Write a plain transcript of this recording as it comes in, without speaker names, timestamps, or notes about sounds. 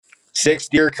6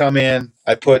 deer come in.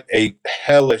 I put a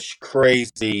hellish,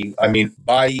 crazy,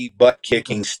 body butt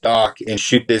kicking stock and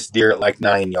shoot this deer at like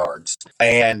 9 yards.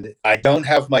 And I don't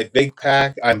have my big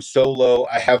pack. I'm solo.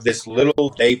 I have this little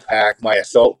day pack, my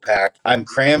assault pack. I'm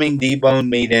cramming deboned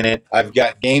meat in it. I've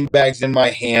got game bags in my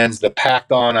hands, the pack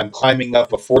on. I'm climbing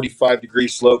up a 45-degree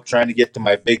slope trying to get to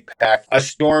my big pack. A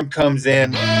storm comes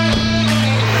in.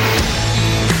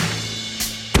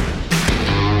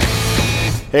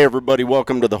 Hey everybody,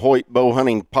 welcome to the Hoyt Bow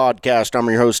Hunting Podcast. I'm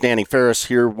your host, Danny Ferris,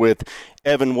 here with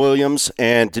Evan Williams,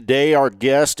 and today our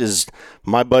guest is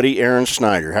my buddy Aaron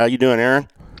Schneider. How you doing, Aaron?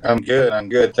 I'm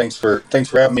good. Thanks for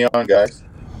having me on, guys.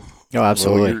 Oh,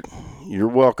 absolutely. Well, you're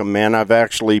welcome, man. I've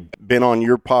actually been on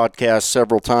your podcast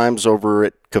several times over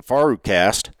at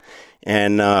KafaruCast,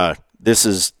 and this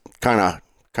is kind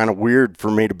of weird for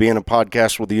me to be in a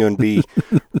podcast with you and be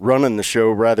running the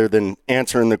show rather than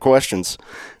answering the questions.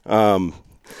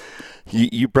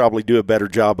 You probably do a better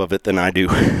job of it than I do.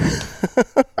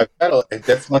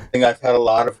 That's one thing I've had a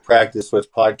lot of practice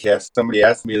with podcasts. Somebody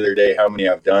asked me the other day how many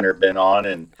I've done or been on,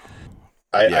 and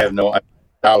I have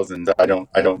thousands. I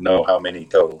don't know how many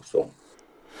total. So,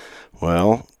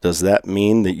 well, does that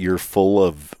mean that you're full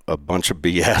of a bunch of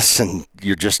BS and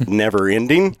you're just never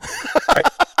ending?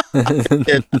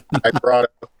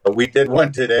 We did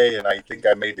one today, and I think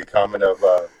I made the comment of.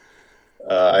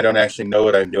 I don't actually know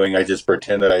what I'm doing. I just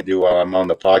pretend that I do while I'm on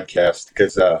the podcast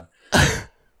because,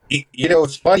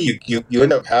 it's funny. You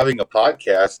end up having a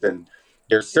podcast, and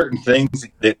there's certain things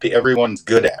that everyone's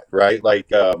good at, right? Like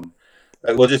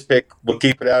we'll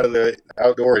keep it out of the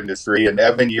outdoor industry. And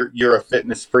Evan, you're a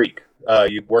fitness freak.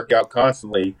 You work out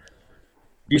constantly.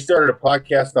 You started a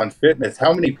podcast on fitness.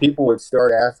 How many people would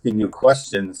start asking you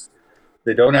questions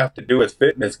that don't have to do with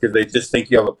fitness because they just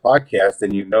think you have a podcast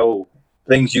and you know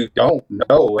things you don't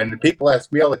know? And people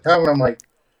ask me all the time, and I'm like,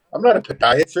 I'm not a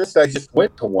podiatrist. I just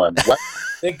went to one. What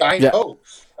do you think I know?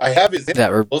 I have his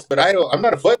infos, but I'm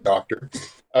not a foot doctor.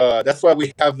 That's why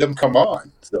we have them come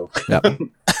on. So,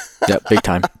 Yep, big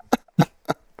time.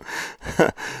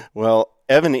 Well,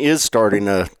 Evan is starting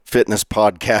a fitness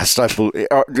podcast. I believe.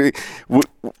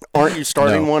 Aren't you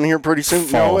starting one here pretty soon?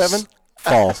 False. No, Evan?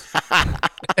 False.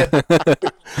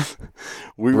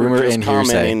 We were just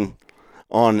commenting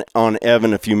on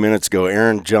Evan a few minutes ago.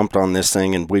 Aaron jumped on this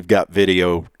thing, and we've got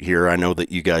video here. I know that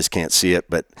you guys can't see it,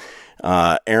 but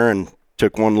Aaron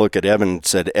took one look at Evan and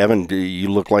said, "Evan, do you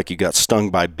look like you got stung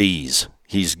by bees?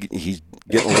 He's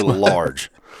getting a little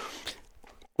large."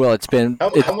 Well, it's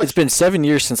been 7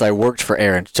 years since I worked for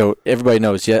Aaron, so everybody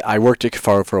knows. Yeah, I worked at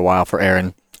Kafaru for a while for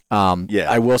Aaron.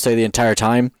 I will say the entire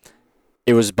time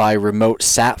it was by remote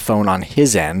sat phone on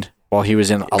his end while he was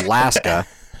in Alaska.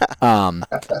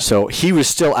 So he was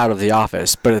still out of the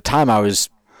office, but at the time I was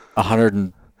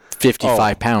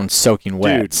 155 pounds soaking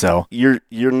wet. Dude, so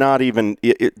you're not even.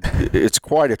 It's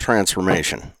quite a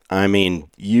transformation. I mean,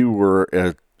 you were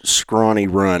a scrawny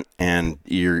runt, and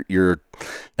you're.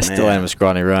 I still am a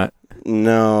scrawny runt.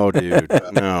 No, dude,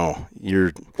 no.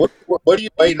 You're. What do you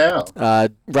weigh now?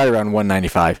 Right around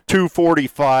 195.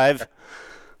 245.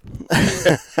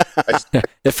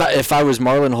 If I was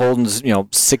Marlon Holden's,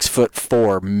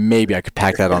 6'4", maybe I could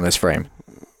pack that on this frame.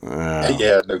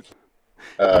 Yeah. No.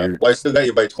 Well, I still got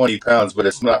you by 20 pounds, but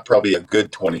it's not probably a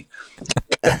good 20.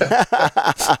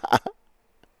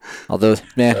 Although,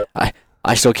 man,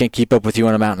 I still can't keep up with you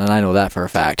on a mountain, and I know that for a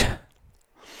fact.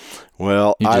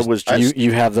 Well,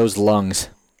 you have those lungs.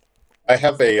 I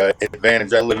have a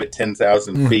advantage. I live at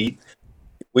 10,000 feet.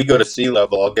 We go to sea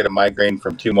level, I'll get a migraine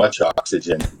from too much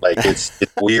oxygen. Like it's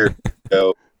weird.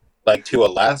 To to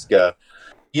Alaska,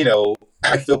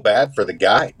 I feel bad for the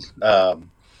guide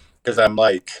because I'm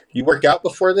like, you work out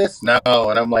before this? No,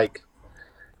 and I'm like,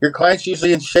 your client's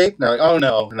usually in shape. And they're like, oh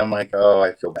no, and I'm like, oh,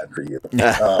 I feel bad for you.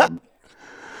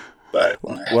 But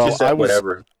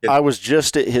whatever. I was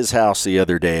just at his house the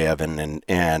other day, Evan,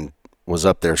 and was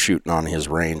up there shooting on his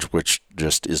range, which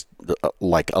just is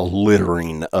like a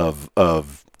littering of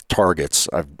targets.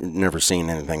 I've never seen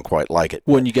anything quite like it.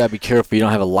 Well, and you gotta be careful you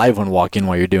don't have a live one walk in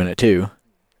while you're doing it too.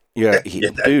 Yeah,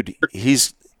 dude,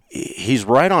 he's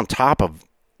right on top of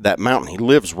that mountain. He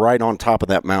lives right on top of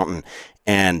that mountain,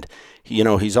 and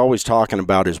he's always talking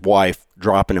about his wife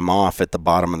dropping him off at the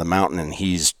bottom of the mountain, and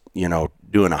he's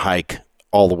doing a hike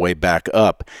all the way back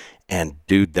up. And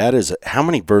dude, that is how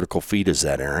many vertical feet is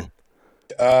that, Aaron?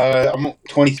 I'm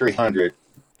 2,300.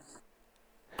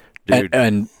 Dude,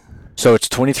 and so it's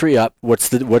 23 up. What's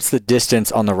the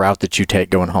distance on the route that you take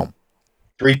going home?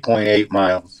 3.8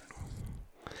 miles.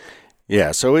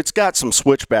 Yeah, so it's got some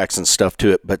switchbacks and stuff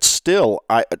to it, but still,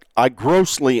 I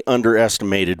grossly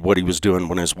underestimated what he was doing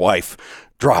when his wife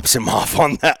drops him off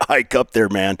on that hike up there,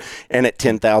 man. And at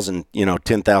 10,000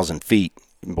 feet,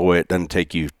 boy, it doesn't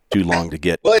take you too long to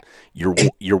get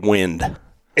your wind.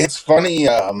 It's funny,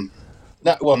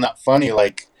 not funny,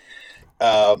 like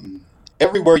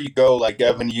everywhere you go, like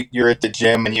Evan, you're at the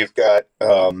gym and you've got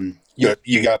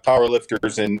you got power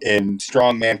lifters and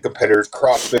strongman competitors,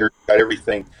 CrossFitters, got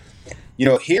everything.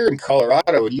 Here in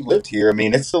Colorado, you lived here. I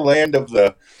mean, it's the land of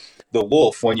the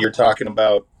wolf when you're talking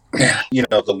about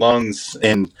the lungs,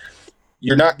 and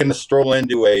you're not going to stroll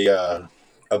into a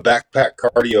backpack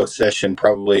cardio session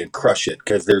probably and crush it,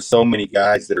 because there's so many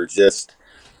guys that are just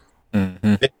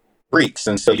freaks,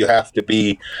 and so you have to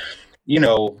be,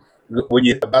 when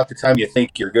about the time you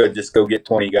think you're good, just go get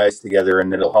 20 guys together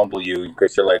and it'll humble you,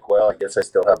 because you're like, well, I guess I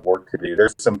still have work to do.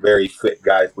 There's some very fit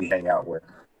guys we hang out with.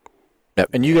 Yep.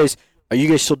 And are you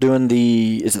guys still doing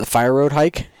is it the Fire Road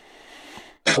hike?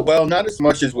 Well, not as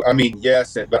much as,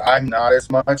 yes, but I'm not as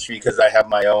much because I have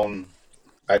my own.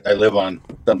 I live on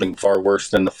something far worse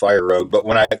than the Fire Road. But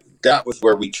that was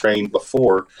where we trained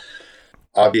before.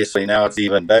 Obviously, now it's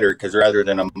even better, because rather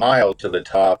than a mile to the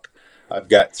top, I've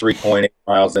got 3.8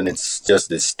 miles, and it's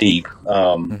just as steep.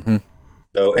 So,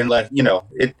 unless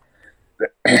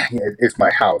it's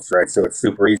my house, right? So it's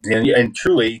super easy, and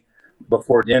truly,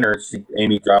 before dinner,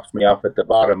 Amy drops me off at the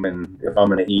bottom, and if I'm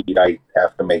going to eat, I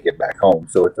have to make it back home.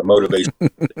 So it's a motivation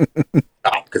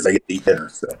because I get to eat dinner.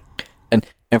 So,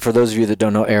 and for those of you that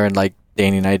don't know Aaron, like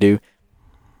Danny and I do,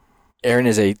 Aaron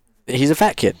he's a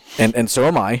fat kid, and so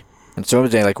am I, and so am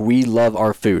Danny. Like, we love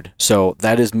our food, so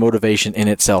that is motivation in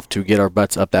itself to get our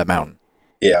butts up that mountain.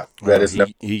 Yeah, that is.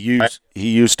 He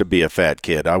used to be a fat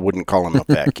kid. I wouldn't call him a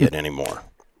fat kid anymore.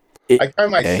 I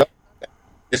find myself.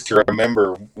 Just to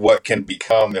remember what can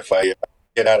become if I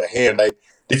get out of hand.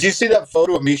 Did you see that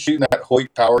photo of me shooting at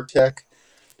Hoyt Power Tech?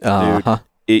 Dude,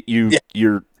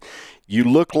 you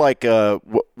look like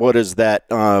what is that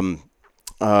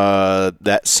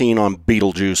that scene on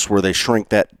Beetlejuice where they shrink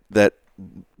that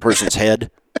person's head?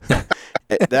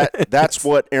 That's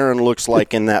what Aaron looks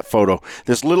like in that photo.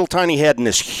 This little tiny head and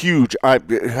this huge.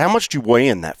 How much do you weigh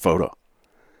in that photo?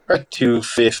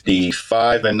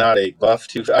 255, and not a buff.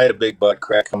 I had a big butt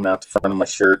crack coming out the front of my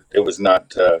shirt. It was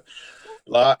not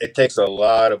it takes a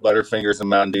lot of Butterfingers and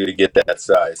Mountain Dew to get that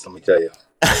size, let me tell you.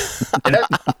 And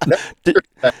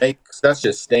that makes such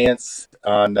a stance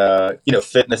on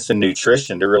fitness and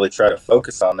nutrition, to really try to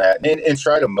focus on that and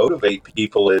try to motivate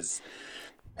people. Is,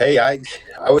 hey, I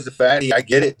was a fatty, I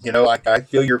get it, I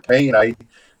feel your pain.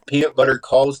 Peanut butter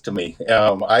calls to me.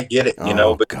 I get it,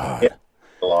 but God.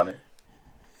 On it.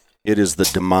 It is the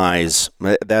demise.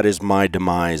 That is my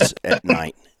demise at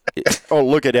night. Oh,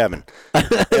 look at Evan.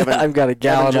 I've got a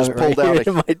gallon just of it pulled right out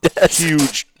here in my desk.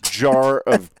 Huge jar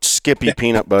of Skippy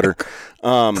peanut butter.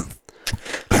 I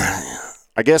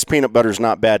guess peanut butter is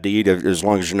not bad to eat as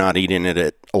long as you're not eating it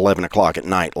at 11 o'clock at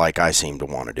night like I seem to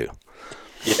want to do.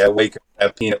 Yeah, I wake up,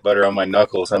 have peanut butter on my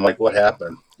knuckles. I'm like, what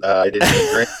happened? I didn't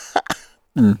even drink.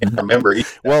 I can't remember eating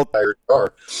that entire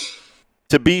jar.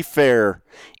 To be fair,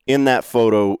 in that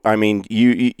photo, I mean,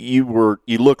 you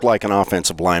look like an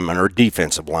offensive lineman or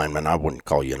defensive lineman. I wouldn't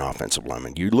call you an offensive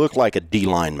lineman. You look like a D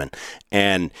lineman,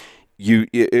 and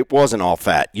it wasn't all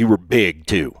fat. You were big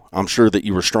too. I'm sure that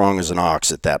you were strong as an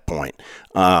ox at that point.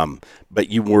 But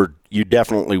you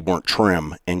definitely weren't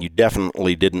trim, and you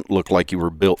definitely didn't look like you were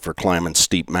built for climbing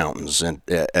steep mountains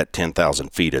at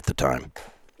 10,000 feet at the time.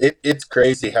 It's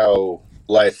crazy how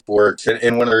life works,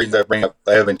 and one of the reasons I bring up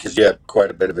Evan, because you had quite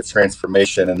a bit of a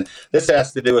transformation, and this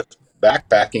has to do with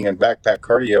backpacking and backpack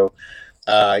cardio.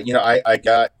 I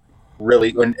got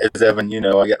really, as Evan,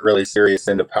 I got really serious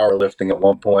into powerlifting at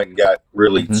one point and got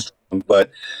really strong.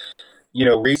 But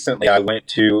recently I went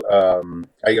to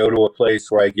I go to a place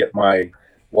where I get my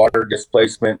water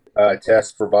displacement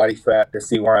test for body fat to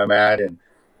see where I'm at, and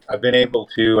I've been able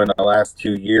to, in the last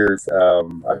 2 years,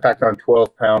 I packed on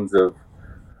 12 pounds of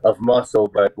muscle,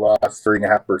 but lost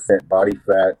 3.5% body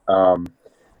fat.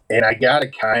 And I gotta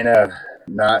kind of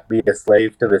not be a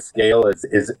slave to the scale, as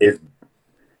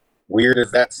weird as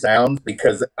that sounds,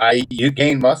 because you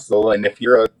gain muscle, and if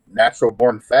you're a natural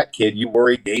born fat kid, you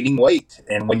worry gaining weight,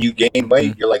 and when you gain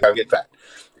weight, you're like, I'll get fat.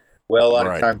 Well, a lot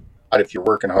of times, if you're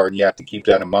working hard, and you have to keep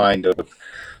that in mind of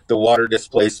the water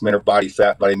displacement or body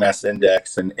fat, body mass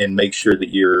index, and make sure that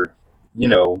you're,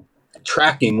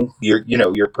 tracking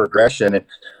your progression. And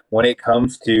when it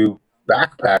comes to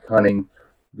backpack hunting,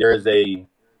 there is a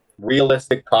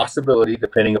realistic possibility,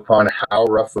 depending upon how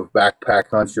rough of backpack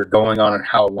hunts you're going on and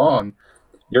how long,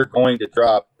 you're going to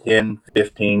drop 10,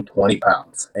 15, 20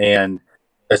 pounds. And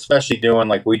especially doing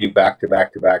like we do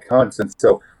back-to-back hunts. And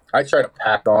so I try to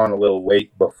pack on a little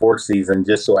weight before season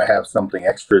just so I have something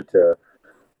extra to,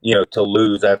 to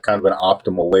lose. I have kind of an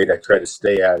optimal weight I try to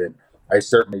stay at, and I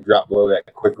certainly drop below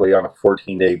that quickly on a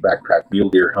 14-day backpack mule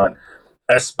deer hunt,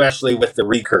 especially with the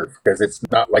recurve, because it's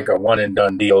not like a one and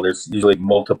done deal. There's usually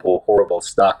multiple horrible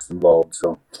stocks involved.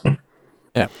 So,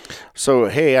 yeah. So,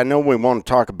 hey, I know we want to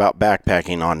talk about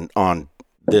backpacking on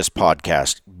this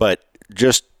podcast, but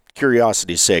just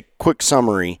curiosity's sake, quick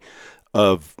summary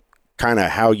of kind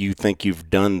of how you think you've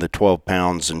done the 12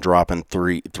 pounds and dropping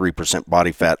 3%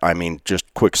 body fat. I mean,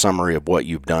 just quick summary of what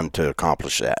you've done to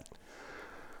accomplish that.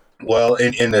 Well,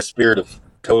 in the spirit of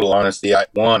total honesty, I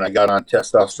got on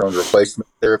testosterone replacement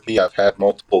therapy. I've had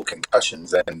multiple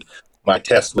concussions, and my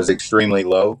test was extremely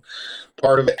low.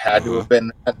 Part of it had to have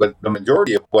been that, but the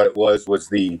majority of what it was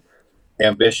the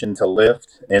ambition to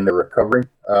lift and the recovery,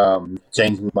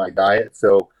 changing my diet.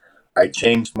 So I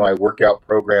changed my workout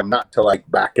program, not to like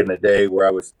back in the day where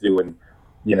I was doing,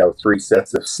 3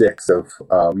 sets of 6 of,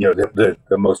 the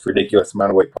most ridiculous amount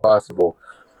of weight possible.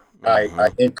 I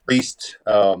increased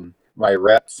my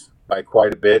reps by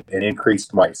quite a bit and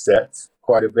increased my sets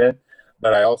quite a bit,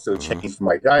 but I also changed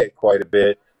my diet quite a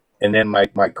bit. And then my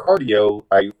cardio,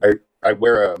 I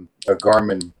wear a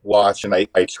Garmin watch, and I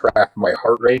track my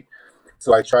heart rate.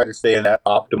 So I try to stay in that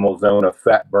optimal zone of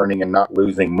fat burning and not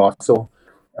losing muscle.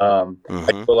 I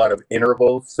do a lot of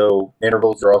intervals. So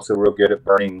intervals are also real good at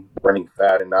burning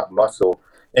fat and not muscle.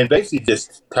 And basically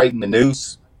just tighten the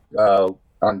noose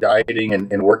on dieting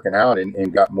and working out,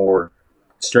 and got more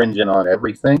stringent on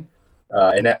everything.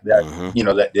 And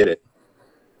that did it.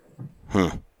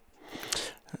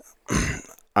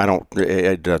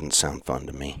 It doesn't sound fun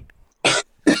to me.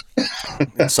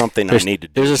 It's something I need to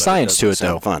do. There's a science to it,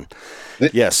 though. Fun.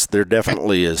 Yes, there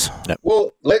definitely is.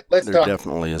 Well, let's talk.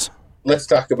 Definitely is. Let's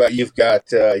talk about you've got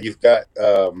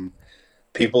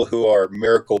people who are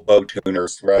miracle bow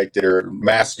tuners, right? That are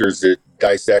masters at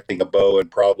dissecting a bow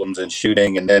and problems and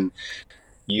shooting, and then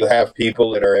you have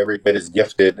people that are every bit as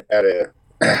gifted at a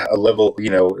level,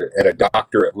 at a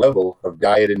doctorate level of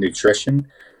diet and nutrition.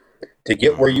 To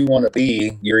get where you want to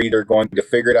be, you're either going to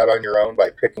figure it out on your own by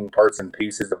picking parts and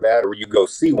pieces of that, or you go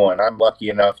see one. I'm lucky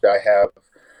enough to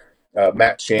have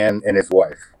Matt Chan and his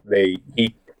wife.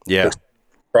 He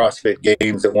CrossFit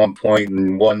Games at one point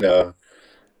and won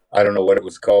I don't know what it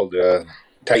was called,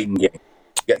 Titan Game.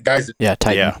 Guys,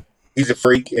 Titan. Yeah. He's a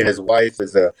freak, and his wife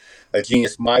is a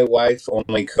genius. My wife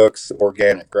only cooks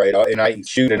organic, right? And I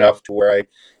shoot enough to where I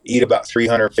eat about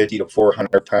 350 to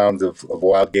 400 pounds of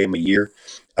wild game a year.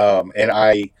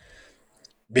 And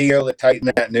being able to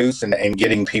tighten that noose and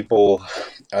getting people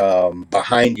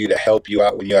behind you to help you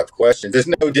out when you have questions. It's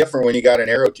no different when you got an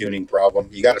arrow tuning problem.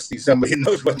 You got to see somebody who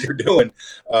knows what they're doing,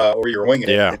 or you're winging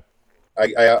it.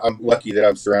 I'm lucky that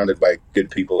I'm surrounded by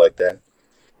good people like that.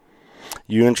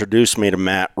 You introduced me to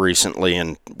Matt recently,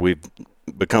 and we've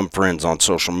become friends on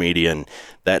social media, and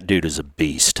that dude is a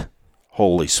beast.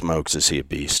 Holy smokes, is he a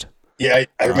beast. Yeah,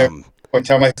 I remember one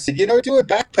time I said, do a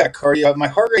backpack cardio. My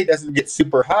heart rate doesn't get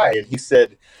super high. And he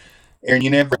said, Aaron, you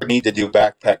never need to do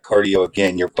backpack cardio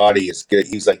again. Your body is good.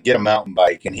 He's like, get a mountain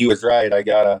bike. And he was right. I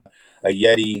got a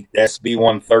Yeti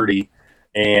SB130,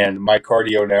 and my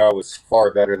cardio now is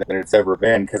far better than it's ever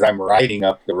been because I'm riding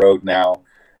up the road now.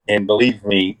 And believe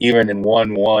me, even in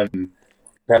 1-1,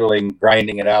 pedaling,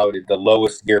 grinding it out at the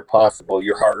lowest gear possible,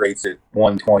 your heart rate's at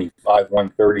 125,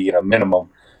 130 at a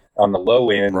minimum on the low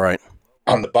end. Right.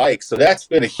 On the bike. So that's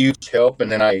been a huge help.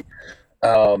 And then I,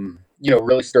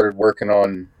 really started working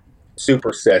on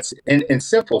supersets and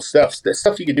simple stuff, the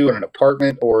stuff you can do in an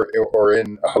apartment or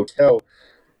in a hotel,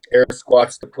 air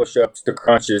squats to push-ups to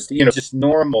crunches, just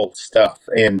normal stuff.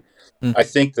 And I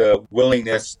think the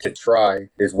willingness to try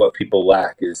is what people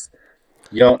lack. Is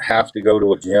you don't have to go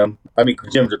to a gym. I mean,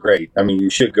 gyms are great. I mean, you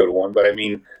should go to one, but I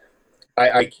mean,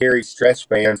 I carry stretch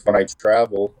bands when I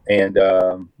travel, and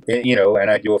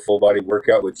I do a full body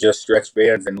workout with just stretch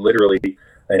bands and literally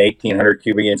an 1,800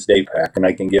 cubic inch day pack, and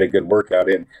I can get a good workout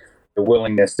in. The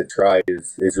willingness to try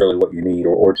is really what you need,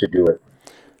 or to do it.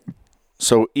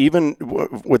 So even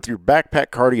with your backpack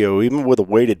cardio, even with a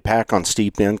weighted pack on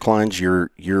steep inclines,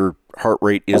 your heart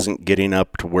rate isn't getting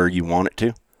up to where you want it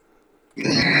to?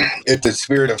 It's the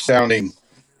spirit of sounding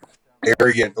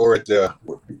arrogant, or the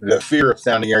fear of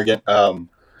sounding arrogant. The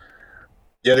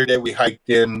other day we hiked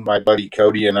in, my buddy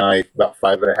Cody and I, about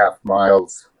 5.5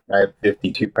 miles. I had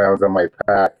 52 pounds on my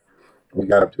pack. We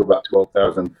got up to about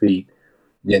 12,000 feet.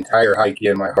 The entire hike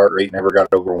in, my heart rate never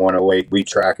got over 108. We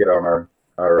track it on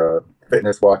our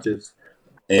fitness watches.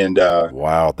 And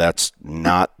wow, that's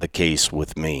not the case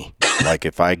with me. Like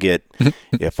if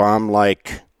I'm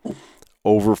like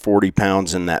over 40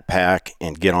 pounds in that pack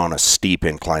and get on a steep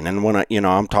incline. And when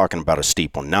I'm talking about a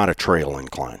steep one, not a trail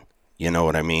incline. You know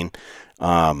what I mean?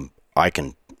 I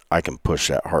can push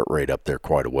that heart rate up there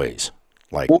quite a ways.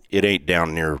 Like, it ain't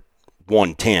down near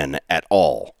 110 at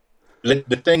all.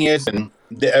 The thing is, and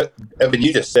Evan,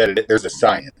 you just said it, there's a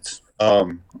science.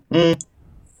 When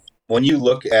you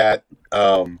look at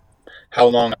how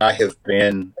long I have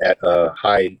been at a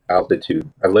high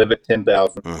altitude, I live at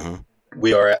 10,000. Mm-hmm.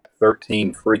 We are at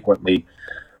 13 frequently.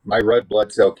 My red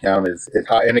blood cell count is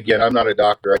high. And again, I'm not a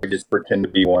doctor. I just pretend to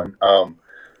be one.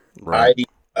 Right.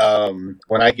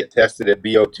 When I get tested at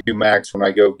VO2 max, when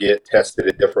I go get tested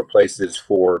at different places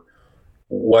for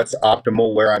what's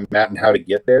optimal, where I'm at and how to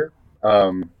get there,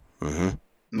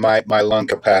 my lung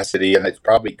capacity, and it's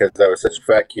probably because I was such a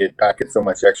fat kid packing so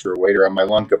much extra weight around, my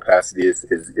lung capacity is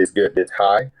good. It's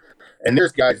high. And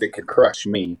there's guys that could crush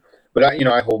me. But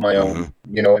I hold my own,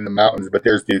 in the mountains. But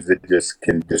there's dudes that just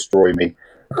can destroy me.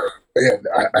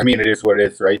 I mean, it is what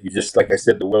it is, right? You just, like I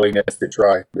said, the willingness to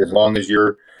try. As long as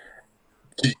you're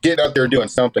get out there and doing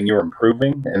something, you're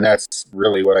improving, and that's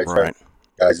really what I try,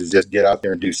 guys, is just get out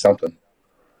there and do something.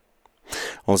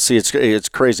 Well, see, it's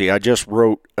crazy. I just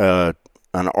wrote an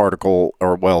article,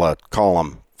 a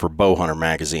column for Bowhunter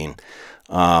magazine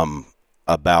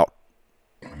about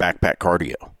backpack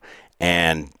cardio,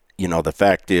 and the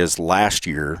fact is, last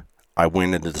year, I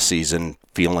went into the season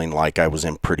feeling like I was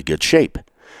in pretty good shape.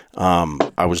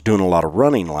 I was doing a lot of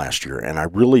running last year, and I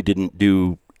really didn't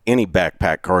do any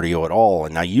backpack cardio at all,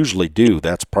 and I usually do.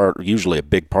 That's usually a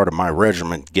big part of my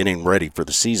regimen, getting ready for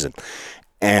the season.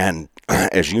 And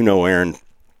as you know, Aaron,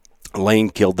 Lane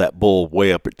killed that bull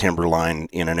way up at Timberline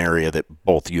in an area that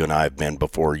both you and I have been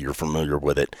before. You're familiar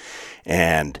with it.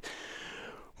 And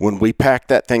when we packed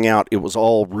that thing out, it was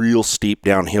all real steep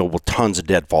downhill with tons of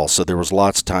deadfalls. So there was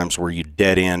lots of times where you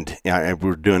dead end. We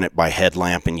were doing it by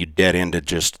headlamp, and you dead into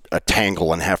just a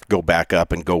tangle and have to go back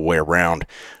up and go way around.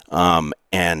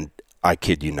 And I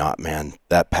kid you not, man,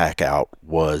 that pack out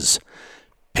was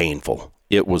painful.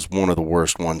 It was one of the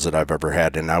worst ones that I've ever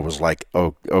had. And I was like,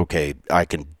 oh, okay, I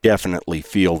can definitely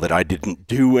feel that I didn't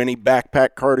do any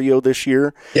backpack cardio this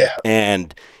year. Yeah.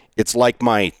 And it's like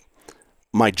my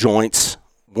joints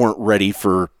weren't ready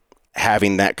for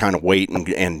having that kind of weight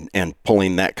and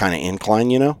pulling that kind of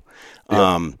incline,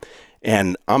 Yeah.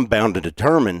 And I'm bound to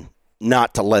determine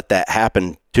not to let that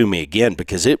happen to me again,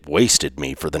 because it wasted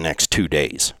me for the next 2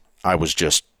 days. I was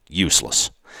just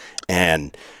useless.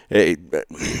 And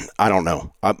I don't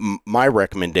know. My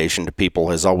recommendation to people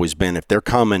has always been, if they're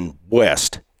coming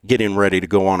west, getting ready to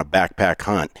go on a backpack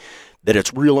hunt, that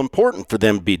it's real important for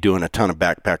them to be doing a ton of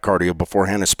backpack cardio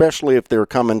beforehand, especially if they're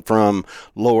coming from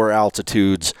lower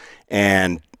altitudes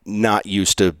and not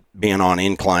used to being on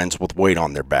inclines with weight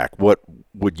on their back. What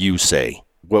would you say?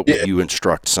 What would you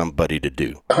instruct somebody to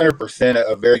do? 100%.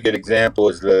 A very good example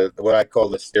is what I call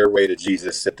the stairway to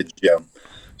Jesus at the gym.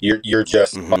 You're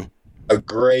just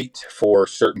great for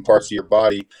certain parts of your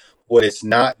body. What it's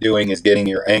not doing is getting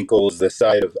your ankles, the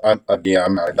side of, again,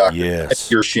 I'm not a doctor, yes,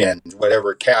 your shins,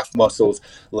 whatever, calf muscles,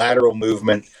 lateral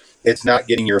movement. It's not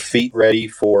getting your feet ready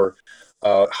for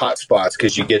hot spots,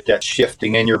 because you get that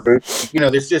shifting in your boots.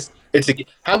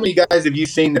 How many guys have you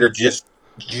seen that are just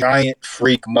giant,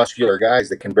 freak, muscular guys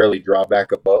that can barely draw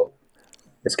back a bow?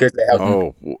 It's because they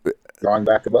have drawing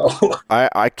back a bow.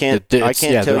 I can't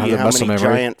tell you how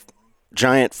many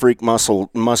giant freak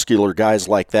muscular guys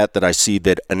like that I see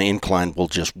that an incline will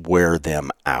just wear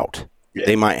them out. Yeah.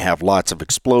 They might have lots of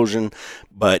explosion,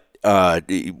 but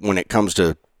when it comes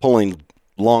to pulling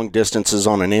long distances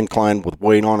on an incline with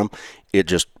weight on them, it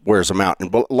just wears them out.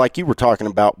 And like you were talking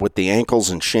about with the ankles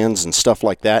and shins and stuff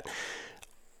like that,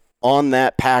 on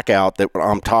that pack out that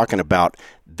I'm talking about,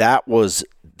 that was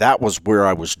where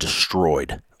I was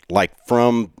destroyed, like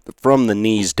from the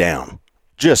knees down,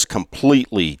 just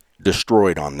completely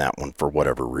destroyed on that one for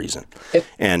whatever reason.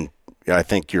 And I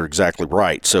think you're exactly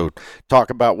right. So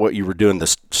talk about what you were doing, the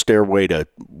stairway to,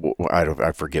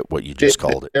 I forget what you just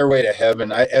called it. Stairway to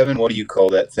heaven. Evan, what do you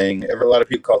call that thing? A lot of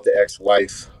people call it the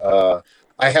ex-wife.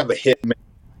 I have a Hitman,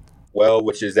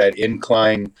 which is that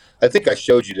incline. I think I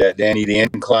showed you that, Danny, the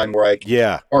incline where I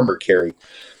can armor carry.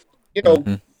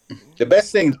 The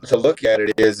best thing to look at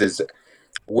it is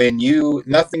when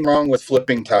nothing wrong with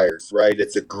flipping tires, right?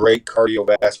 It's a great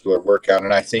cardiovascular workout,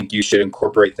 and I think you should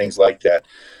incorporate things like that.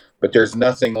 But there's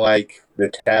nothing like the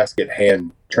task at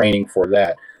hand training for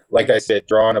that. Like I said,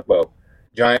 drawing a bow.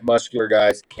 Giant muscular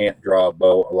guys can't draw a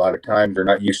bow a lot of times. They're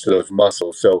not used to those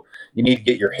muscles. So you need to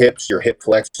get your hips, your hip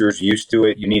flexors used to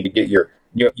it. You need to get your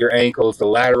ankles, the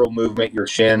lateral movement, your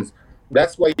shins.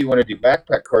 that's why you want to do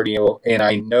backpack cardio. And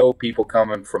I know people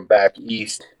coming from back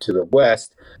east to the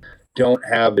west don't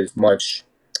have as much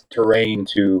terrain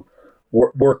to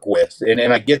work with. And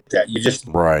I get that. You just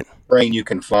terrain you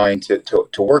can find to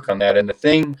work on that. And the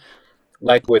thing,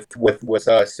 like with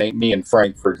us, me and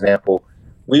Frank, for example,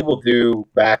 we will do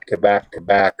back to back to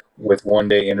back with 1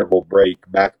 day interval break,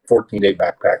 14-day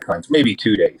backpack hunts, maybe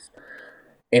 2 days.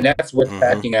 And that's with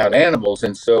packing out animals.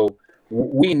 And so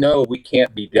we know we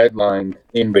can't be deadlined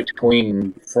in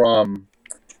between from,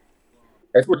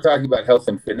 as we're talking about health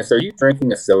and fitness, are you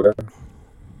drinking a soda?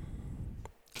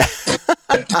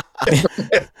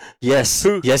 Yes.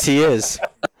 Yes, he is.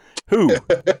 Who?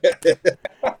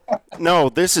 No,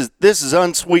 this is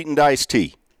unsweetened iced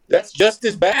tea. That's just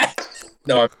as bad.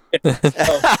 No,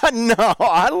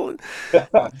 no,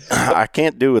 I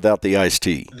can't do without the iced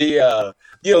tea.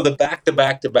 The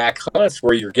back-to-back hunts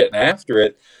where you're getting after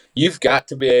it, you've got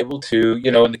to be able to,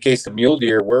 in the case of mule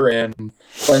deer,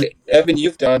 Evan,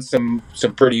 you've done some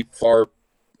pretty far,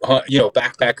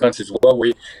 backpack hunts as well,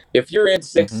 where if you're in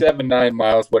 6, 7, 9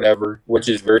 miles, whatever, which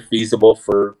is very feasible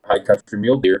for high country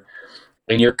mule deer,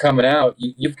 and you're coming out,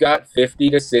 you've got 50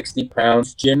 to 60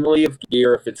 pounds generally of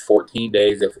gear if it's 14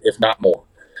 days, if not more.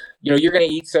 You're going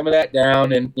to eat some of that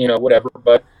down and, whatever,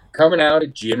 but coming out,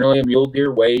 generally a mule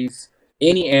deer weighs,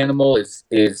 any animal is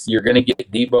you're going to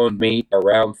get deboned meat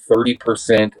around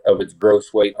 30% of its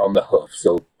gross weight on the hoof.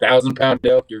 So 1,000-pound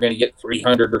elk, you're going to get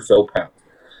 300 or so pounds.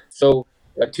 So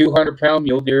a 200-pound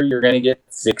mule deer, you're going to get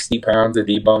 60 pounds of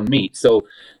deboned meat. So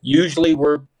usually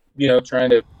we're, trying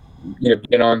to,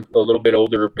 get on a little bit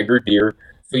older, bigger deer.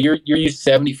 So you're used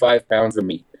 75 pounds of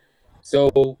meat.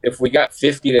 So if we got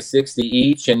 50 to 60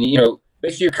 each, and,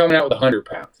 basically you're coming out with 100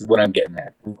 pounds is what I'm getting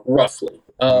at, roughly.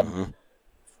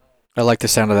 I like the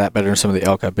sound of that better than some of the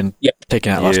elk I've been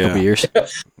taking out last couple of years.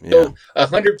 So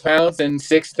 100 pounds and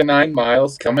 6 to 9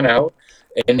 miles coming out,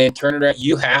 and then turn it around.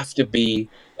 You have to be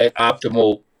at an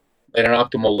optimal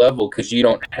level because you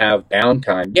don't have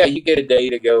downtime. Yeah, you get a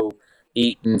day to go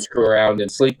eat and screw around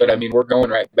and sleep, but we're going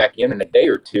right back in a day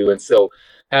or two. And so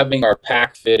having our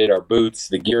pack fitted, our boots,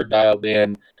 the gear dialed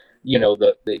in,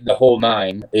 the whole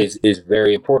nine is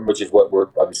very important, which is what we're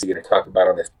obviously going to talk about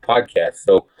on this podcast.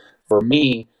 So for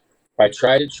me, I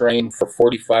try to train for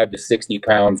 45 to 60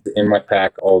 pounds in my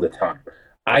pack all the time.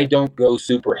 I don't go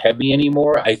super heavy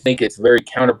anymore. I think it's very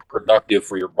counterproductive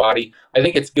for your body. I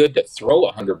think it's good to throw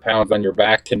 100 pounds on your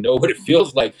back to know what it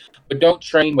feels like, but don't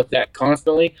train with that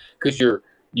constantly because you're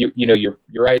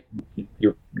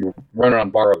running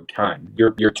on borrowed time.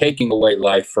 You're taking away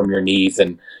life from your knees,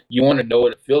 and you want to know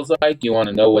what it feels like. You want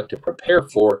to know what to prepare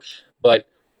for. But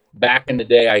back in the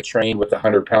day, I trained with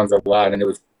 100 pounds a lot, and it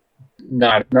was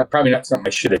probably not something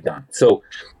I should have done. So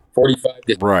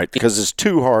 45 right, because it's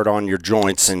too hard on your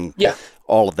joints and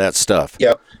all of that stuff.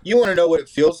 Yeah, you want to know what it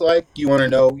feels like. You want to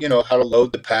know, how to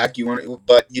load the pack.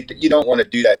 But you don't want to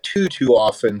do that too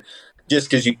often, just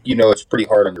because you know it's pretty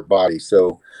hard on your body.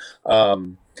 So, but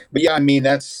yeah,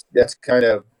 that's kind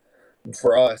of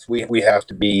for us. We have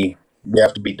to be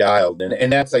dialed,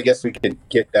 and that's, I guess we can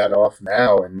get that off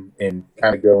now and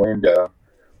kind of go into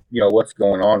what's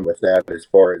going on with that as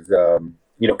far as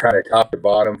kind of top to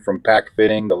bottom, from pack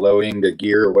fitting, the loading, the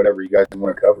gear, or whatever you guys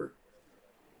want to cover.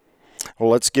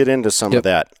 Well, let's get into some of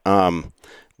that.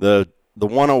 The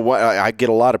 101, I get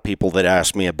a lot of people that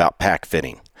ask me about pack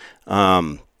fitting.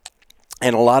 And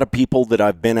a lot of people that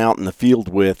I've been out in the field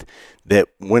with, that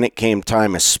when it came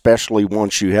time, especially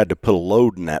once you had to put a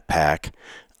load in that pack,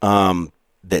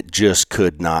 that just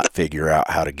could not figure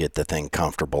out how to get the thing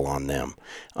comfortable on them.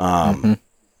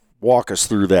 Walk us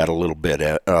through that a little bit,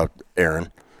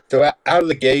 Aaron. So out of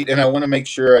the gate, and I want to make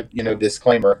sure,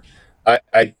 disclaimer,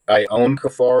 I own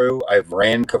Kifaru. I've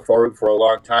ran Kifaru for a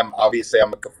long time. Obviously,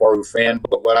 I'm a Kifaru fan,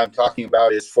 but what I'm talking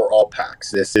about is for all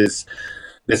packs. This is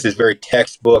very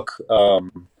textbook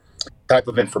type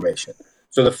of information.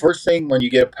 So the first thing when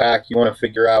you get a pack, you want to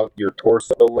figure out your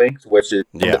torso length, which is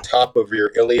from the top of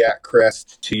your iliac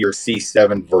crest to your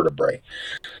C7 vertebrae.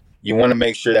 You want to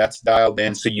make sure that's dialed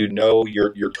in so you know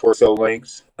your torso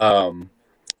lengths.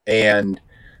 And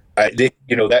I think,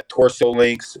 that torso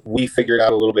lengths, we figured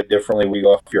out a little bit differently. We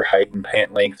go off your height and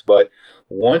pant length. But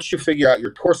once you figure out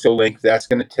your torso length, that's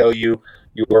going to tell you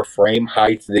your frame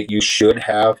height that you should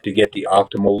have to get the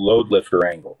optimal load lifter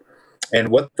angle. And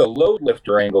what the load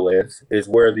lifter angle is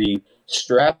where the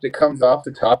strap that comes off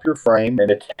the top of your frame and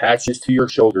attaches to your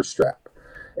shoulder strap.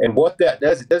 And what that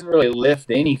does, it doesn't really lift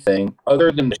anything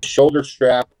other than the shoulder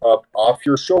strap up off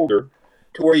your shoulder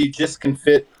to where you just can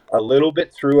fit a little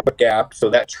bit through a gap, so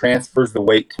that transfers the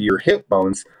weight to your hip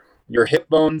bones. Your hip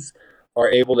bones are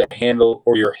able to handle,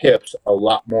 or your hips, a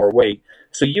lot more weight.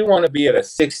 So you want to be at a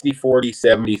 60-40,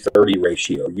 70-30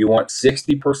 ratio. You want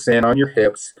 60% on your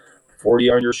hips, 40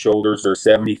 on your shoulders, or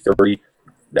 70-30.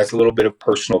 That's a little bit of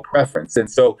personal preference.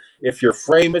 And so if your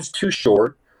frame is too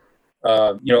short,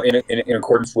 in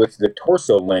accordance with the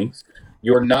torso length,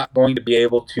 you're not going to be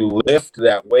able to lift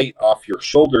that weight off your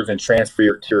shoulders and transfer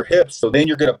it to your hips. So then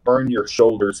you're going to burn your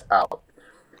shoulders out.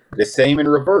 The same in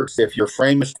reverse. If your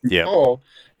frame is too tall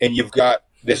and you've got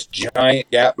this giant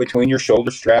gap between your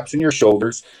shoulder straps and your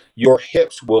shoulders, your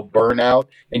hips will burn out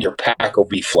and your pack will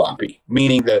be floppy,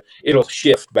 meaning that it'll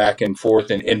shift back and forth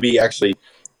and be actually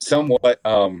somewhat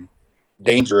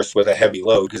dangerous with a heavy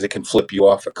load because it can flip you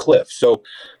off a cliff. So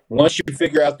once you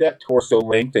figure out that torso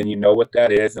length and you know what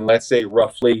that is, and let's say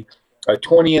roughly a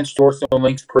 20-inch torso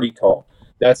length is pretty tall.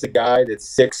 That's a guy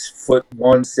that's 6'1",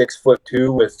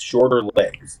 6'2" with shorter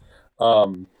legs.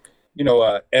 Evan,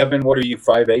 what are you,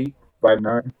 5'8",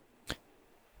 5'9"?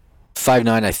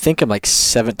 5'9". I think I'm like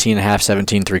 17 and a half,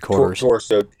 17 3/4.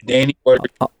 Torso. Danny, what are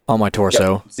you? On my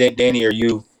torso. Yeah. Danny, are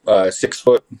you 6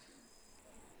 foot?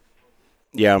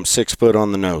 Yeah, I'm 6 foot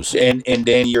on the nose. And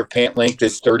Danny, your pant length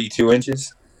is 32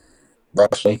 inches,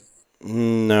 roughly?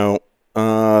 No,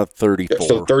 34.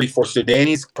 So 34. So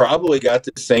Danny's probably got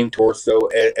the same torso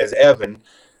as Evan,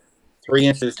 3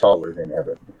 inches taller than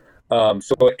Evan.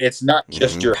 So it's not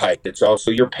just your height; it's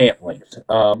also your pant length,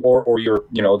 or your,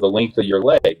 the length of your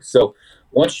legs. So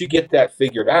once you get that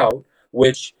figured out,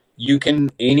 which you can,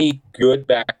 any good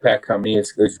backpack company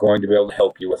is going to be able to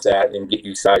help you with that and get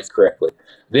you sized correctly.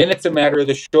 Then it's a matter of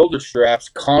the shoulder straps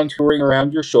contouring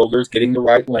around your shoulders, getting the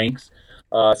right length,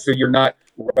 so you're not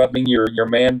rubbing your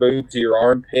man boobs or your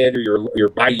armpit or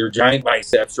your giant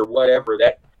biceps or whatever.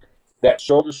 That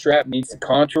shoulder strap needs to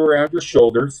contour around your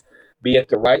shoulders, be at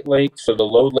the right length, so the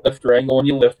load lifter angle, when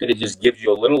you lift it, it just gives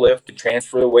you a little lift to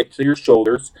transfer the weight to your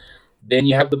shoulders. Then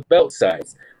you have the belt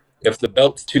size. If the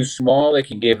belt's too small, it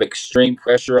can give extreme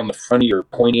pressure on the front of your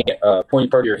pointy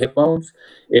part of your hip bones.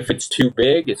 If it's too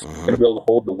big, it's going to be able to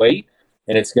hold the weight,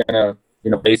 and it's going to,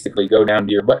 basically go down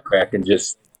to your butt crack and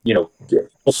just,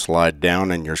 slide down,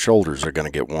 and your shoulders are going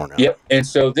to get worn out. Yep. And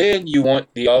so then you want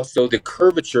also the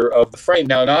curvature of the frame.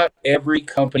 Now, not every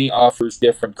company offers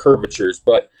different curvatures,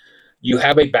 but you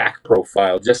have a back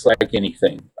profile, just like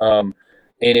anything. And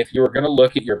if you're going to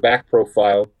look at your back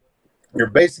profile,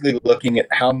 you're basically looking at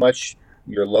how much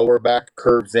your lower back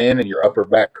curves in and your upper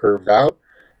back curves out.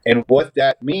 And what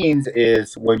that means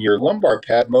is when your lumbar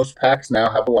pad, most packs now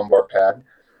have a lumbar pad,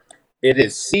 it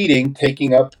is seating,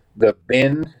 taking up the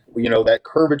bend, that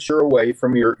curvature away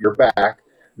from your back.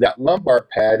 That lumbar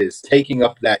pad is taking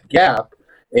up that gap.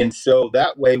 And so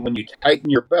that way, when you tighten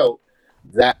your belt,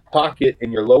 that pocket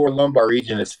in your lower lumbar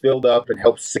region is filled up and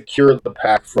helps secure the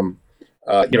pack from,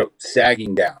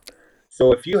 sagging down.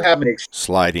 So if you have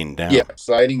sliding down. Yeah,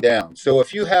 sliding down. So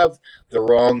if you have the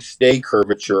wrong stay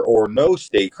curvature or no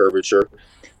stay curvature,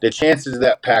 the chances of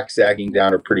that pack sagging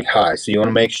down are pretty high. So you want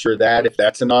to make sure that if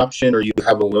that's an option, or you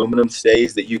have aluminum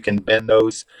stays that you can bend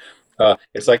those,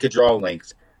 it's like a draw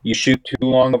length. You shoot too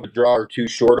long of a draw or too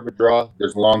short of a draw,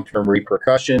 there's long-term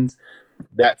repercussions.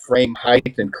 That frame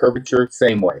height and curvature,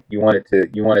 same way. You want it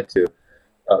to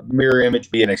mirror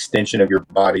image, be an extension of your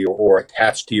body, or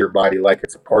attached to your body like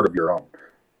it's a part of your own.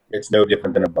 It's no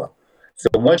different than a bow. So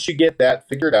once you get that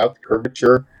figured out, the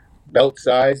curvature, the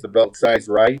belt size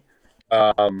right,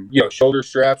 shoulder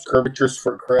straps, curvatures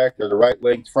for correct, they're the right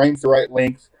length, frames the right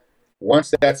length.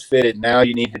 Once that's fitted, now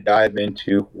you need to dive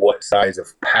into what size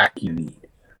of pack you need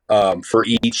for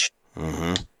each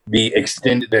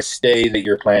the stay that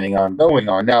you're planning on going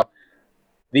on. Now,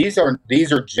 these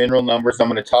are general numbers I'm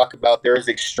going to talk about. There's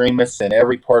extremists in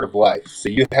every part of life. So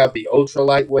you have the ultra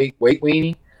lightweight weight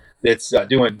weenie that's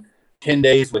doing 10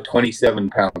 days with 27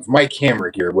 pounds. My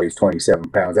camera gear weighs 27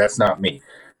 pounds. That's not me.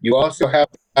 You also have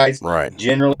guys,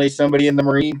 generally somebody in the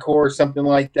Marine Corps or something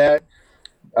like that,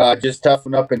 just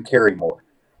toughen up and carry more.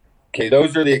 Okay,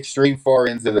 those are the extreme far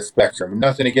ends of the spectrum.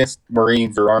 Nothing against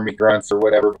Marines or Army grunts or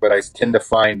whatever, but I tend to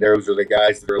find those are the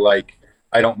guys that are like,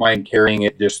 I don't mind carrying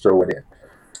it, just throw it in.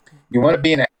 You want to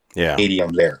be in a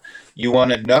medium there. You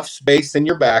want enough space in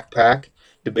your backpack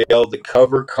to be able to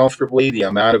cover comfortably the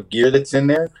amount of gear that's in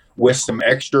there with some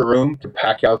extra room to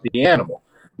pack out the animal.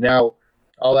 Now,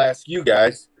 I'll ask you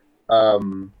guys,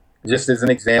 just as an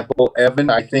example, Evan,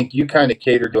 I think you kind of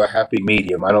cater to a happy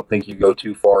medium. I don't think you go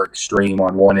too far extreme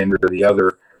on one end or the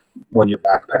other when you're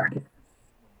backpacking.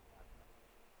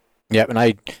 Yep,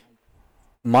 and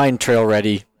mine trail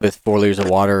ready with 4 liters of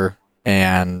water,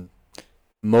 and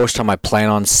most of the time I plan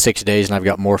on 6 days, and I've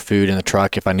got more food in the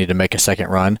truck if I need to make a second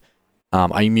run.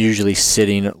 I'm usually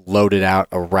sitting loaded out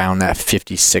around that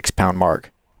 56-pound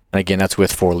mark. And again, that's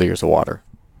with 4 liters of water.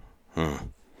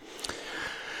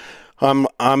 I'm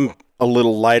a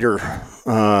little lighter,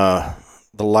 the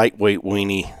lightweight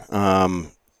weenie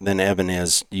than Evan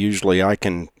is. Usually I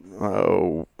can,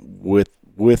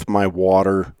 with my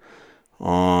water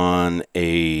on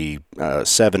a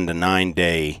 7 to 9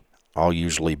 day, I'll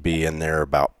usually be in there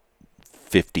about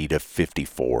 50 to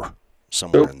 54,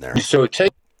 somewhere in there. So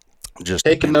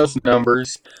taking those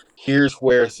numbers, here's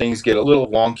where things get a little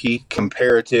wonky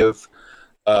comparative.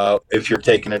 If you're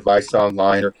taking advice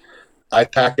online, I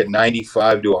pack a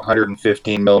 95 to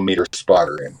 115 millimeter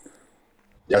spotter in.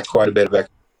 That's quite a bit of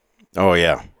extra. Oh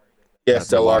yeah.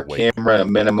 DSLR camera and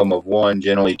a minimum of 1,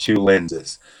 generally 2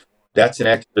 lenses. That's an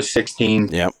extra 16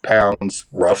 pounds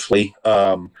roughly,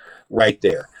 right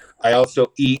there. I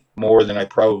also eat more than I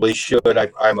probably should.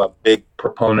 I'm a big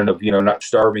proponent of, not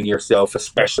starving yourself,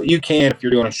 especially you can if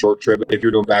you're doing a short trip, if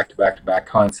you're doing back-to-back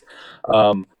hunts.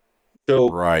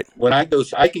 When I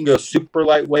can go super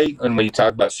lightweight, and when you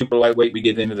talk about super lightweight, we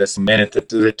get into this in a minute,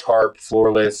 the tarp,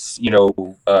 floorless,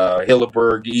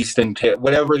 Hilleberg, Easton,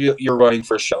 whatever you're running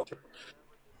for shelter.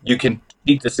 You can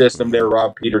beat the system there,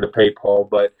 rob Peter to pay Paul,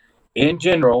 but in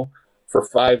general, for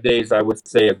 5 days, I would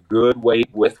say a good weight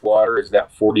with water is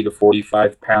that 40 to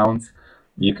 45 pounds.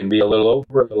 You can be a little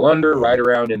over, a little under, right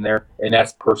around in there, and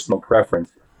that's personal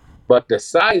preference. But the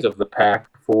size of the pack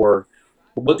we'll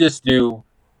just do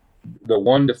the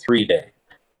 1 to 3 day.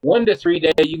 1 to 3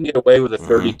 day, you can get away with a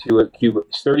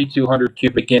 3,200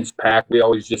 cubic inch pack. We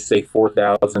always just say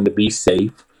 4,000 to be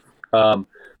safe.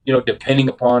 Depending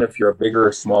upon if you're a bigger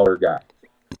or smaller guy.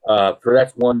 For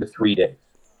that's 1 to 3 days.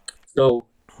 So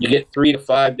you get 3 to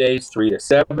 5 days, 3 to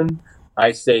 7.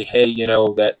 I say, hey,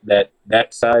 that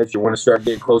size, you want to start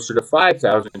getting closer to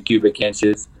 5,000 cubic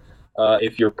inches.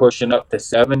 If you're pushing up to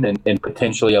 7 and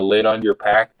potentially a lid on your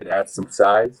pack that adds some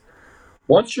size.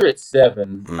 Once you're at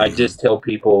 7, I just tell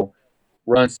people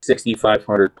run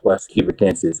 6,500 plus cubic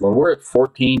inches. When we're at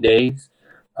 14 days,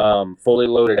 fully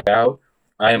loaded out,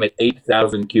 I am at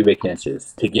 8,000 cubic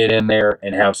inches to get in there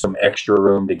and have some extra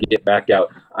room to get back out.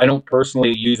 I don't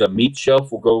personally use a meat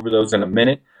shelf. We'll go over those in a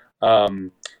minute.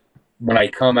 When I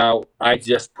come out, I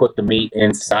just put the meat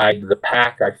inside the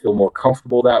pack. I feel more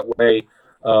comfortable that way.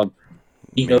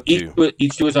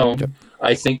 Each to his own. Yep.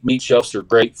 I think meat shelves are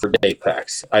great for day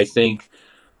packs. I'm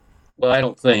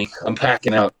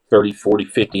packing out 30, 40,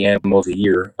 50 animals a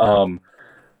year.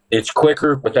 It's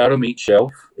quicker without a meat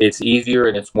shelf. It's easier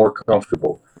and it's more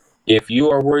comfortable. If you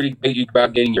are worried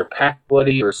about getting your pack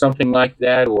bloody or something like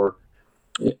that, or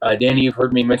Danny, you've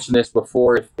heard me mention this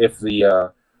before. If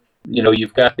the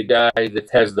you've got the guy that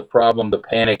has the problem, the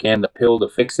panic, and the pill to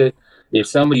fix it. If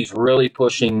somebody's really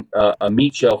pushing a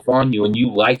meat shelf on you and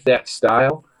you like that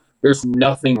style, there's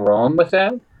nothing wrong with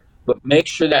that. But make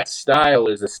sure that style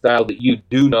is a style that you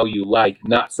do know you like,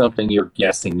 not something you're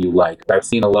guessing you like. I've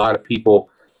seen a lot of people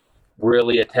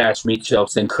really attach meat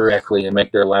shelves incorrectly and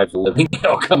make their lives a living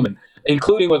coming,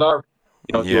 including with our,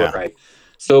 do it right.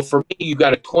 So for me, you've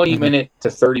got a 20-minute to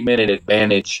 30-minute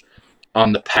advantage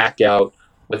on the pack out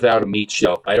without a meat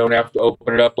shelf. I don't have to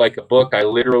open it up like a book. I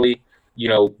literally,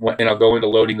 and I'll go into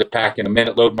loading the pack in a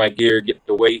minute, load my gear, get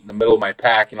the weight in the middle of my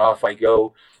pack, and off I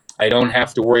go. I don't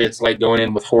have to worry. It's like going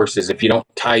in with horses. If you don't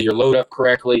tie your load up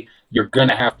correctly, you're going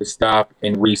to have to stop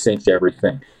and re-cinch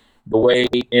everything. The way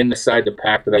inside the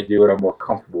pack that I do it, I'm more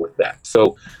comfortable with that.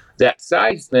 So that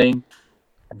size thing,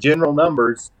 general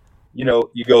numbers, you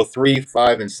go 3,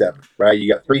 5, and 7, right?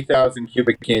 You got 3,000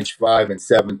 cubic inch, 5, and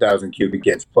 7,000 cubic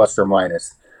inch, plus or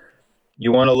minus.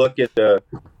 You want to look at the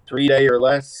 3 day or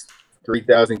less,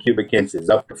 3,000 cubic inches.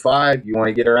 Up to 5, you want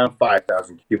to get around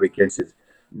 5,000 cubic inches.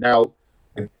 Now,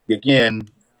 again,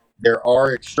 there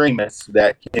are extremists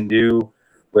that can do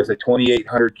with a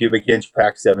 2,800 cubic inch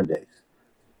pack 7 days.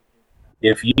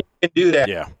 If you can do that.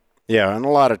 Yeah, and a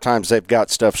lot of times they've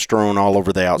got stuff strewn all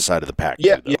over the outside of the pack.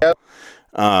 Yeah.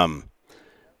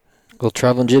 Little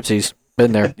traveling gypsies.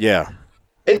 Been there. Yeah.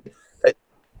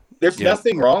 There's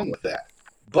nothing wrong with that.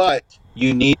 But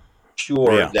you need to make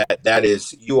sure that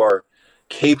is you are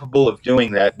capable of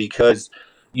doing that, because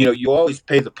you always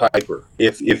pay the piper.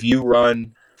 If you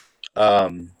run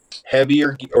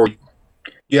heavier or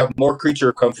you have more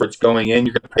creature comforts going in,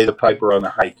 you're going to pay the piper on the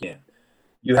hike in.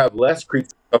 You have less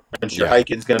creature comforts, your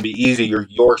hike in is going to be easier.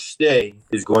 Your stay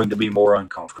is going to be more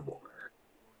uncomfortable.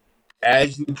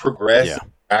 As you progress,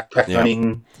 backpack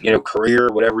hunting, career,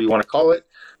 whatever you want to call it,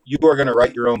 you are going to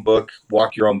write your own book,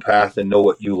 walk your own path, and know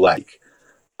what you like.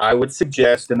 I would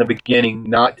suggest in the beginning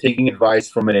not taking advice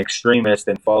from an extremist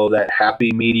and follow that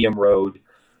happy medium road.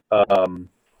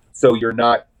 So you're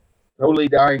not totally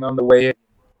dying on the way in,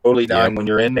 totally dying when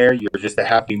you're in there. You're just a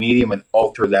happy medium and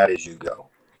alter that as you go.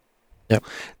 Yep.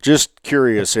 Just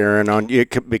curious, Aaron, on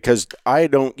because I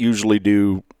don't usually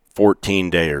do 14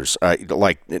 days.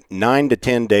 Like 9 to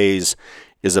 10 days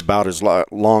is about as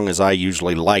long as I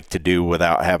usually like to do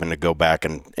without having to go back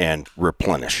and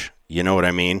replenish. You know what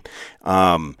I mean?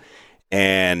 I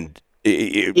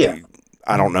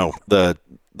don't know. The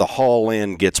haul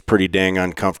in gets pretty dang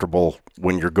uncomfortable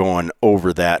when you're going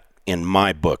over that in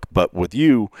my book. But with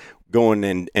you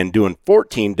going and doing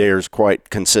 14 days quite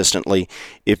consistently,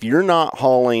 if you're not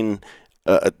hauling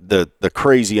the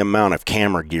crazy amount of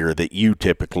camera gear that you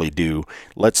typically do,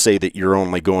 let's say that you're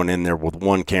only going in there with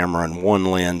one camera and one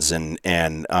lens and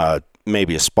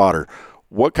maybe a spotter,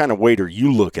 what kind of weight are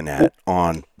you looking at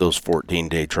on those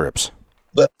 14-day trips?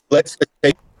 Let's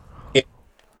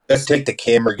take the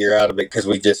camera gear out of it because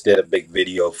we just did a big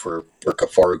video for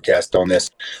KafaruCast on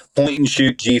this. Point and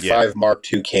shoot G5 Mark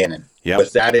II Canon. Yep.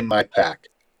 With that in my pack.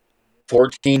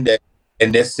 14 days,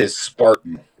 and this is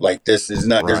Spartan. Like, this is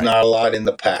not, there's not a lot in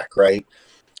the pack, right?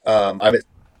 I'm at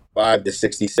 5 to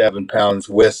 67 pounds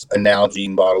with a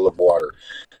Nalgene bottle of water.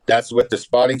 That's with the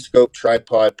spotting scope,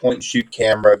 tripod, point and shoot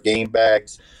camera, game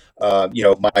bags, my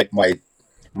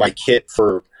kit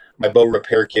for my bow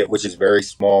repair kit, which is very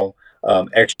small. I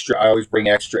always bring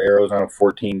extra arrows on a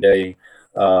 14-day,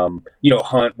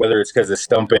 hunt, whether it's because of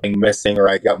stumping, missing, or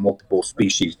I got multiple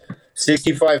species.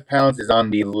 65 pounds is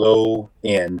on the low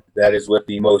end. That is with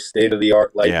the most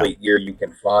state-of-the-art lightweight gear you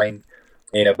can find,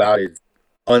 and about as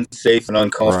unsafe and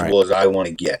uncomfortable as I want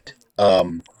to get.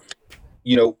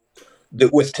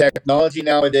 With technology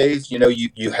nowadays,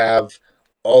 you have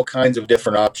all kinds of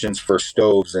different options for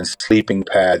stoves and sleeping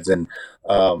pads, and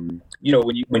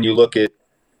when you look at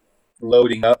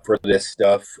loading up for this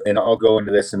stuff, and I'll go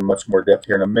into this in much more depth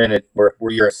here in a minute, where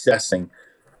you're assessing.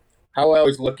 How I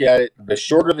always look at it, the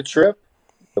shorter the trip,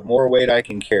 the more weight I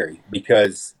can carry,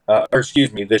 because,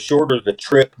 the shorter the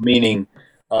trip, meaning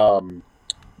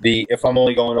if I'm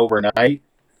only going overnight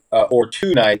or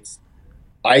 2 nights,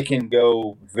 I can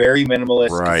go very minimalist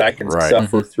because I can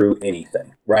suffer through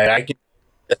anything, right? I can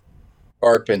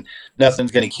sharp and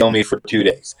nothing's going to kill me for 2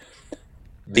 days.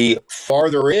 The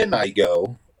farther in I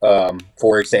go,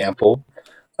 for example,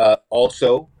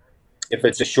 also, if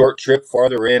it's a short trip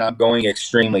farther in, I'm going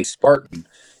extremely Spartan.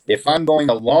 If I'm going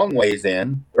a long ways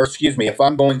in, if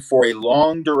I'm going for a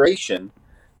long duration,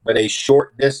 but a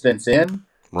short distance in,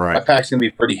 my pack's going to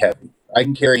be pretty heavy. I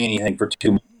can carry anything for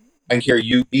 2 miles. I can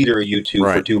carry either of you two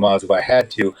for 2 miles if I had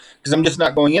to, because I'm just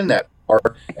not going in that far,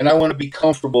 and I want to be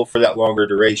comfortable for that longer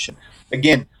duration.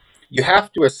 Again, you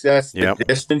have to assess the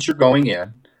distance you're going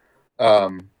in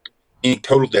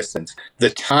total distance, the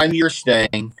time you're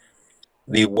staying,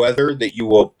 the weather that you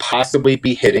will possibly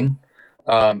be hitting,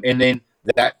 and then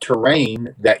that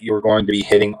terrain that you're going to be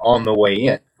hitting on the way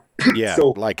in. Yeah, so,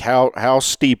 like how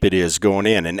steep it is going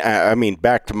in. And I mean,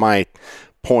 back to my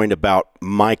point about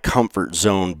my comfort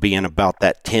zone being about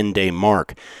that 10-day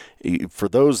mark. For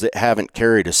those that haven't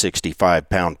carried a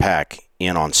 65-pound pack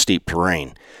in on steep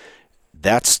terrain,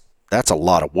 that's a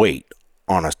lot of weight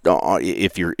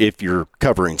if you're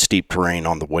covering steep terrain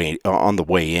on the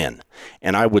way in.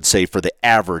 And I would say for the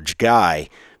average guy,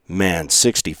 man,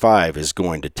 65 is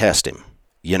going to test him.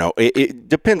 It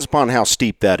depends upon how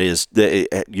steep that is,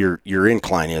 your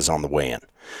incline is on the way in.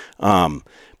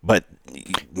 But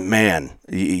man,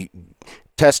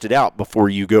 test it out before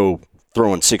you go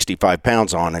throwing 65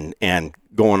 pounds on and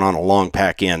going on a long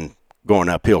pack in going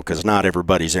uphill, because not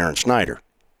everybody's Aaron Schneider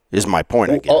is my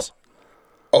point, I guess.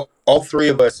 All 3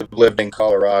 of us have lived in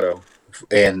Colorado,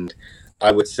 and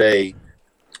I would say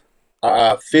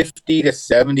 50 to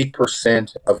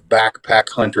 70% of backpack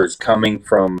hunters coming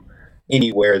from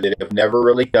anywhere that have never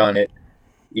really done it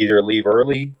either leave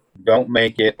early, don't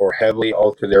make it, or heavily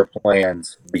alter their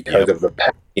plans because of the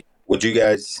packing. Would you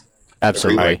guys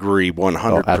absolutely agree?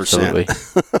 100%. Absolutely.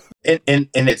 and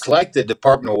it's like the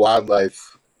Department of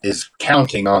Wildlife is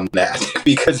counting on that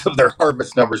because of their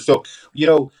harvest numbers. So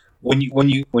when you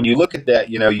look at that,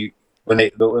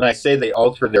 when I say they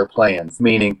alter their plans,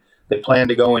 meaning they plan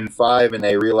to go in 5 and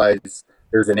they realize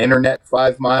there's an internet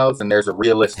 5 miles and there's a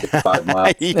realistic 5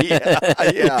 miles.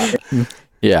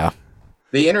 Yeah.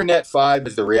 The internet 5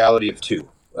 is the reality of 2.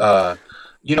 And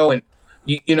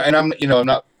I'm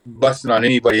not busting on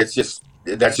anybody. That's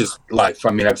just life.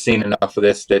 I mean, I've seen enough of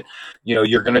this that,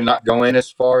 you're going to not go in as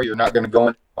far, you're not going to go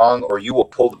in long, or you will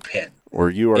pull the pin. Or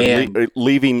you are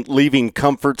leaving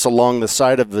comforts along the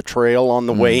side of the trail on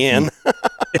the way in.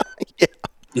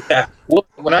 Yeah. Well,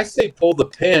 when I say pull the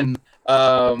pin,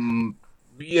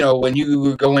 when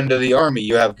you go into the Army,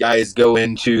 you have guys go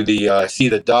into the see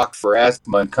the doc for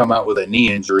asthma and come out with a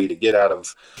knee injury to get out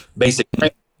of basic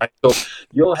training. Right? So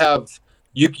you'll have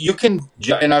you can,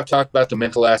 and I've talked about the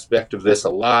mental aspect of this a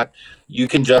lot. You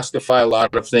can justify a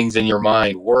lot of things in your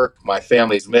mind. Work, my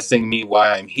family's missing me,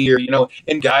 why I'm here.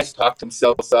 And guys talk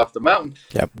themselves off the mountain.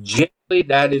 Yep. Generally,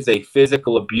 that is a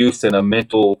physical abuse and a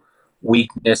mental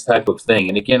weakness type of thing.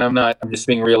 And again, I'm just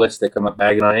being realistic. I'm not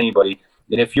bagging on anybody.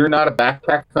 And if you're not a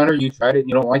backpack hunter, you tried it and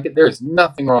you don't like it, there's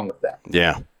nothing wrong with that.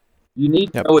 Yeah. You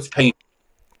need to know it's painful.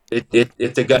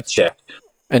 It's a gut check.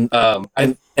 And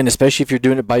especially if you're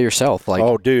doing it by yourself. Like,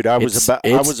 oh, dude, I was about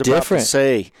to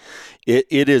say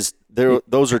it is there.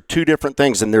 Those are two different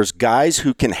things. And there's guys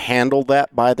who can handle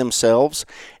that by themselves,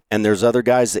 and there's other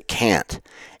guys that can't.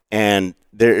 And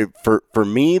for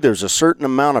me, there's a certain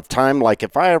amount of time, like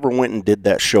if I ever went and did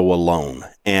that show alone,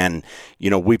 and,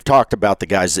 we've talked about the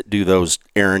guys that do those,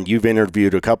 Aaron, you've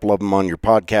interviewed a couple of them on your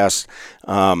podcast.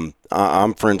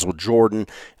 I'm friends with Jordan.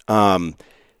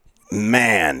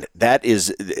 Man,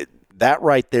 that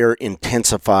right there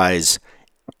intensifies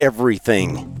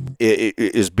everything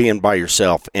is being by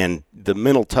yourself, and the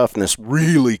mental toughness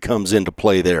really comes into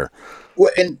play there.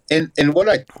 Well, and what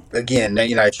I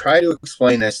try to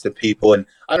explain this to people, and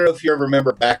I don't know if you ever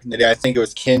remember back in the day, I think it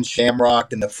was Ken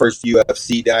Shamrock in the first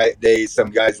UFC days,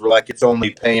 some guys were like, it's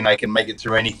only pain, I can make it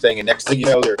through anything, and next thing you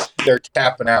know, they're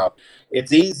tapping out.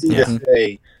 It's easy to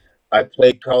say, I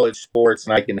played college sports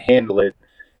and I can handle it,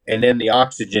 and then the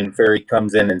oxygen fairy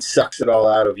comes in and sucks it all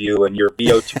out of you, and your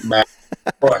VO2 max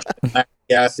crushed.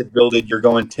 Acid building, you're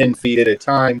going 10 feet at a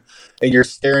time, and you're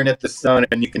staring at the sun,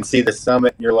 and you can see the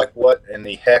summit, and you're like, what in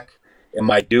the heck am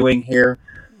I doing here?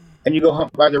 And you go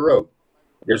hunt by the road.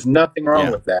 There's nothing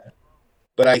wrong with that.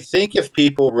 But I think if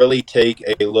people really take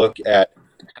a look at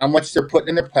how much they're putting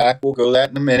in their pack, we'll go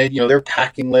that in a minute, their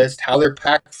packing list, how their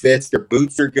pack fits, their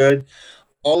boots are good,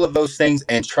 all of those things,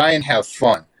 and try and have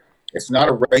fun. It's not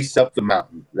a race up the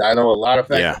mountain. I know a lot of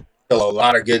kill a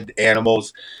lot of good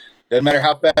animals. Doesn't matter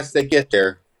how fast they get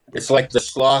there. It's like the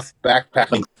sloth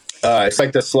backpacking.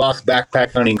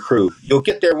 Backpack hunting crew. You'll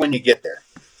get there when you get there.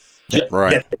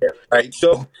 Right. Get there, right.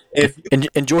 So if you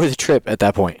enjoy the trip at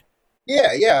that point.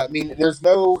 Yeah. I mean, there's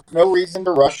no reason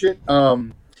to rush it.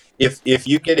 If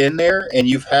you get in there and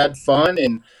you've had fun,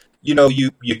 and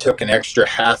you took an extra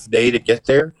half day to get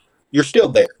there, you're still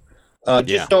there.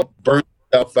 Just don't burn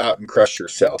yourself out and crush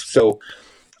yourself. So.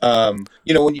 When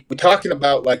we're talking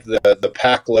about like the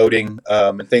pack loading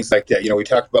and things like that, we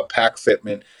talked about pack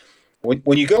fitment.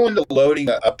 When you go into loading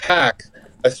a pack,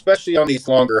 especially on these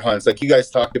longer hunts, like you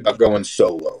guys talked about going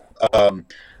solo,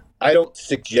 I don't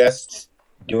suggest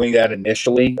doing that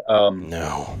initially.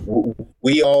 No.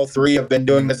 We all three have been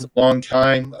doing this a long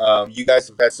time. You guys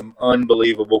have had some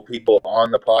unbelievable people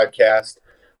on the podcast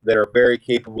that are very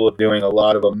capable of doing a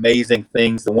lot of amazing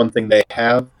things. The one thing they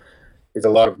have is a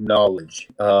lot of knowledge.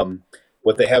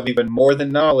 What they have even more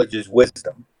than knowledge is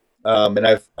wisdom. And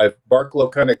I've Barklow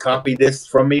kind of copied this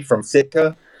from me from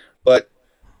Sitka, but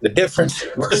the difference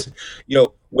was,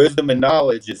 wisdom and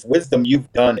knowledge is wisdom,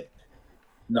 you've done it.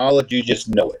 Knowledge, you just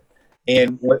know it.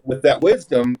 And with that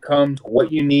wisdom comes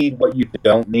what you need, what you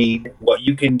don't need, what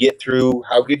you can get through,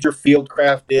 how good your field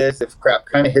craft is, if crap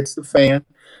kind of hits the fan.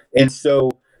 And so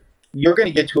you're going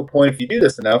to get to a point, if you do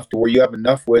this enough, to where you have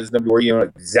enough wisdom to where you know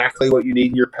exactly what you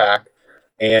need in your pack,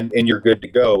 and you're good to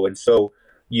go. And so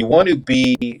you want to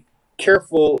be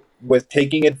careful with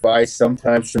taking advice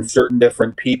sometimes from certain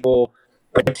different people,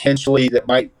 potentially that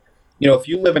might, if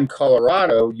you live in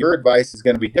Colorado, your advice is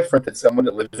going to be different than someone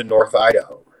that lives in North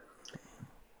Idaho.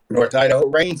 North Idaho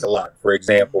rains a lot, for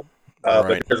example,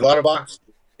 but there's a lot of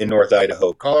oxygen in North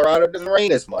Idaho. Colorado doesn't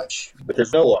rain as much, but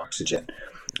there's no oxygen.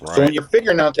 Right. So when you're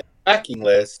figuring out the packing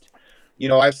list,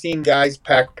 I've seen guys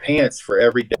pack pants for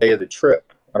every day of the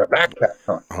trip on a backpack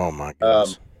hunt. Oh my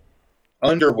goodness.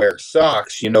 Underwear,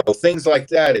 socks, things like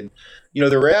that. And,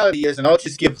 the reality is, and I'll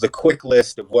just give the quick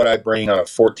list of what I bring on a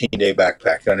 14-day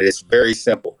backpack hunt. It's very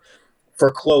simple.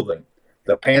 For clothing,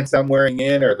 the pants I'm wearing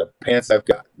in are the pants I've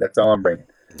got. That's all I'm bringing.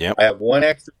 Yep. I have one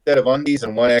extra set of undies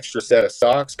and one extra set of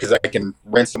socks because I can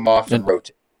rinse them off and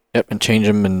rotate. Yep, and change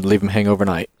them and leave them hang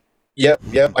overnight. Yep.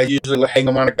 I usually hang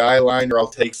them on a guy line, or I'll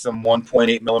take some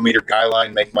 1.8 millimeter guy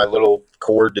line, make my little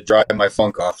cord to dry my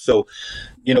funk off. So,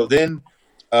 then,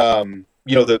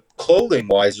 the clothing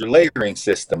wise, your layering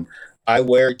system, I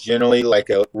wear generally like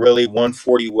a really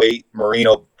 140 weight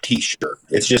merino t-shirt.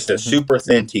 It's just a super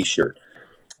thin t-shirt.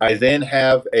 I then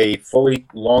have a fully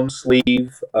long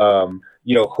sleeve,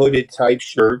 hooded type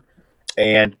shirt.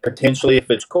 And potentially, if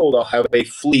it's cold, I'll have a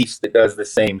fleece that does the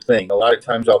same thing. A lot of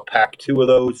times I'll pack 2 of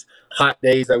those. Hot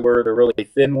days, I wear the really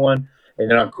thin one. And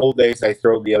then on cold days, I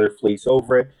throw the other fleece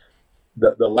over it.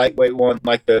 The lightweight one,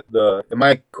 like the am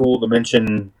I cool to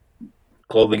mention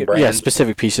clothing brand? Yeah,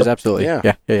 specific pieces, absolutely.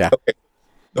 Yeah. Okay.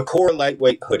 The Core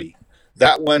lightweight hoodie.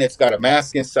 That one, it's got a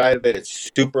mask inside of it.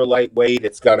 It's super lightweight.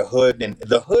 It's got a hood. And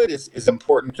the hood is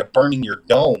important to burning your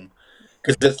dome.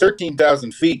 Because at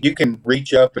 13,000 feet, you can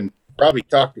reach up and probably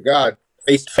talk to God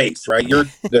face to face, right?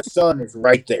 The sun is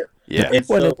right there. Yeah.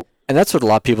 And that's what a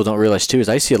lot of people don't realize too, is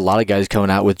I see a lot of guys coming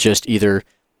out with just either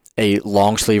a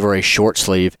long sleeve or a short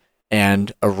sleeve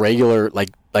and a regular,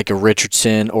 like a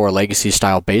Richardson or a Legacy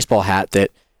style baseball hat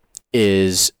that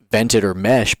is vented or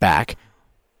mesh back.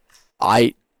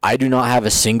 I do not have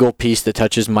a single piece that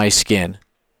touches my skin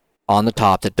on the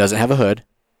top that doesn't have a hood.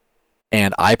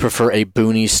 And I prefer a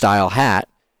Booney style hat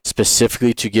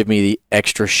specifically to give me the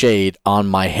extra shade on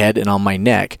my head and on my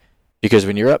neck. Because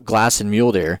when you're up glass and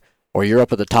mule deer, or you're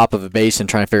up at the top of a basin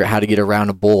trying to figure out how to get around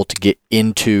a bull to get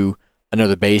into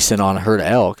another basin on a herd of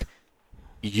elk,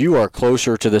 you are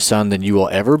closer to the sun than you will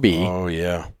ever be. Oh,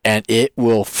 yeah. And it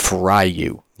will fry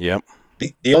you. Yep.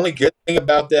 The only good thing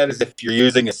about that is if you're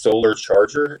using a solar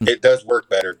charger, it does work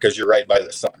better because you're right by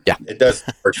the sun. Yeah. It does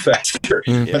charge faster.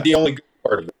 But the only good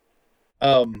part of it.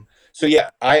 So, yeah,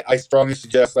 I strongly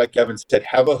suggest, like Kevin said,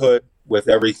 have a hood with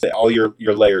everything, all your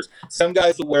layers. Some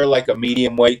guys will wear like a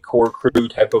medium weight Core Crew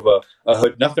type of a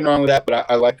hood. Nothing wrong with that, but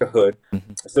I like a hood.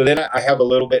 So then I have a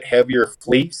little bit heavier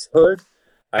fleece hood.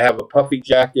 I have a puffy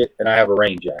jacket, and I have a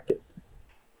rain jacket,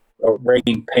 a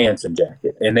rain pants and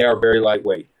jacket, and they are very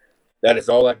lightweight. That is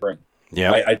all I bring.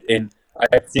 Yeah. I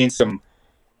have seen some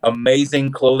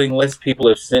amazing clothing lists people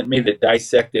have sent me that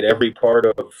dissected every part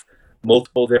of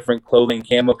multiple different clothing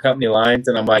camo company lines,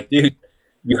 and I'm like, dude,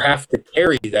 you have to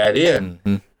carry that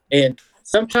in. And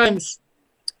sometimes,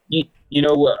 you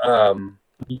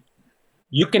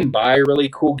can buy really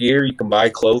cool gear. You can buy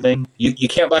clothing. You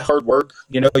can't buy hard work.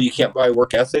 You can't buy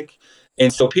work ethic.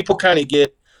 And so people kind of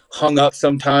get hung up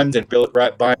sometimes and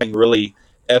buying really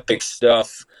epic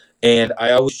stuff. And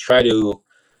I always try to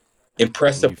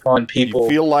impress upon people. You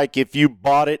feel like if you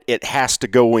bought it, it has to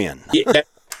go in. Yeah,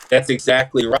 that's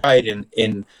exactly right.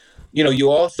 And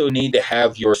you also need to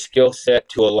have your skill set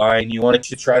to align. You want it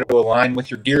to try to align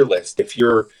with your gear list. If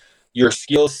your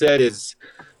skill set is,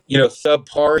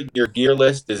 subpar, your gear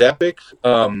list is epic,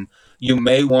 you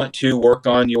may want to work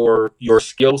on your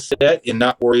skill set and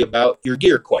not worry about your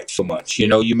gear quite so much.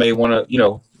 You may want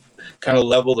to, kind of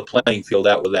level the playing field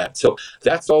out with that. So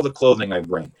that's all the clothing I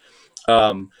bring.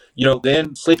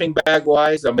 Then sleeping bag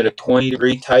wise, I'm in a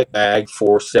 20-degree type bag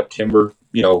for September.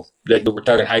 That we're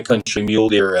talking high country mule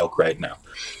deer elk right now.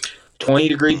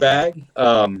 20-degree bag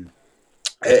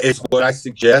is what I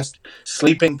suggest.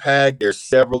 Sleeping bag, there's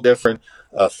several different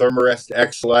Thermarest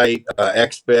X-Lite,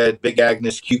 X-Bed, Big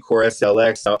Agnes Q-Core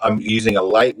SLX. I'm using a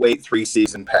lightweight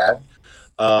 3-season pad.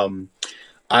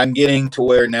 I'm getting to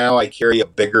where now I carry a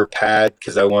bigger pad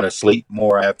because I want to sleep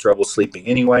more. I have trouble sleeping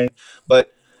anyway.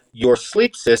 But your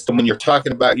sleep system, when you're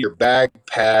talking about your bag,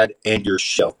 pad, and your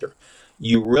shelter,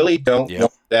 you really don't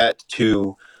want that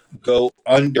to go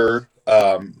under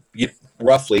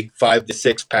roughly 5 to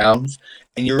 6 pounds,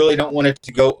 and you really don't want it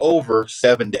to go over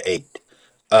 7 to 8.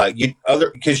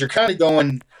 Because you're kind of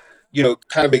going,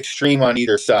 kind of extreme on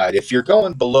either side. If you're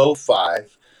going below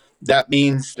 5, that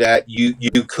means that you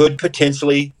could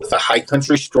potentially, with a high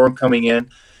country storm coming in,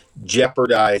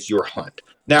 jeopardize your hunt.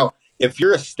 Now, if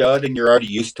you're a stud and you're already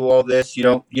used to all this,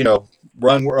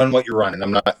 run what you're running.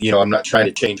 I'm not trying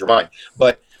to change your mind.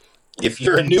 But if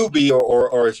you're a newbie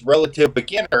or a relative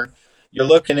beginner, you're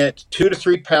looking at 2 to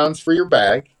 3 pounds for your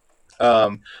bag.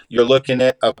 You're looking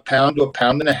at 1 pound to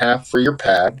 1.5 pounds for your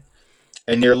pad.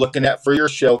 And you're looking at, for your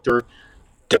shelter,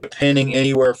 depending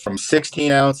anywhere from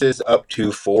 16 ounces up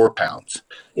to 4 pounds.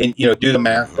 And, do the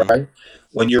math, right?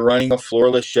 When you're running a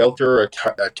floorless shelter or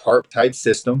a tarp type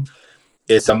system,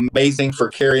 it's amazing for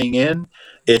carrying in.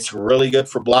 It's really good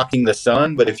for blocking the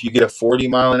sun. But if you get a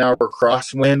 40-mile-an-hour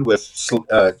crosswind with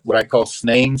what I call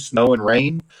snaying, snow and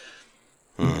rain,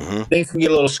 things can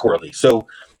get a little squirrely. So,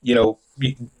 you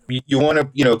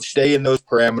want to, stay in those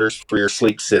parameters for your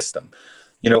sleep system.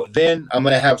 Then I'm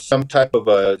going to have some type of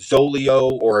a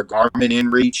Zoleo or a Garmin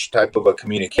InReach type of a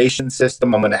communication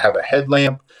system. I'm going to have a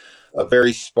headlamp, a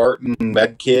very Spartan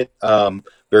med kit,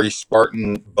 very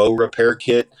Spartan bow repair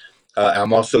kit.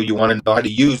 You want to know how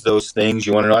to use those things.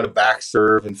 You want to know how to back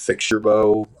serve and fix your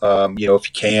bow. If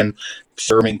you can,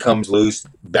 serving comes loose,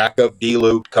 backup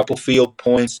D-loop, couple field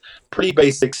points, pretty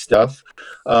basic stuff.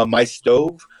 My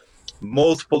stove,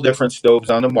 multiple different stoves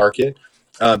on the market.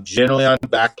 Generally on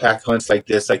backpack hunts like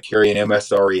this, I carry an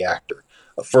MSR reactor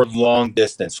for long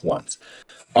distance ones.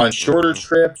 On shorter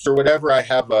trips or whatever, I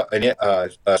have a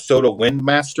Soda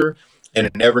Windmaster and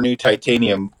an Evernew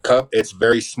titanium cup. It's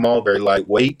very small, very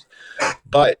lightweight.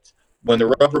 But when the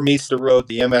rubber meets the road,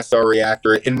 the MSR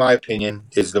reactor, in my opinion,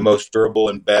 is the most durable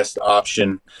and best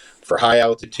option for high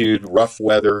altitude, rough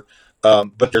weather.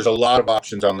 But there's a lot of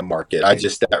options on the market.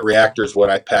 That reactor is what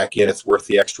I pack in. It's worth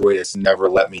the extra weight. It's never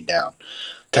let me down.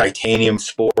 Titanium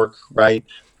spork, right?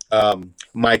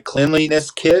 My cleanliness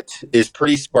kit is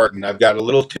pretty Spartan. I've got a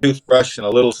little toothbrush and a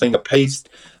little thing of paste.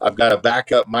 I've got a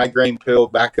backup migraine pill,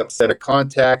 backup set of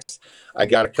contacts. I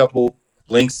got a couple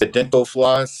links to dental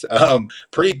floss.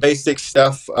 Pretty basic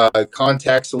stuff.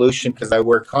 Contact solution because I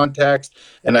wear contacts,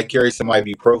 and I carry some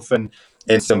ibuprofen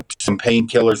and some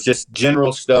painkillers. Just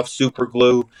general stuff. Super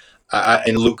glue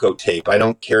and Leukotape. I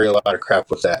don't carry a lot of crap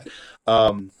with that.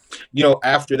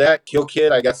 After that, kill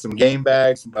kit, I got some game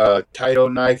bags,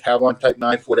 Taito knife, Havalon type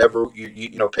knife, whatever,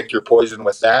 you pick your poison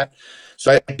with that.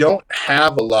 So I don't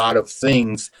have a lot of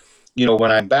things,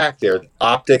 when I'm back there.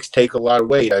 Optics take a lot of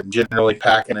weight. I'm generally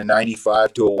packing a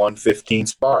 95 to a 115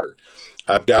 spotter.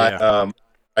 I've got,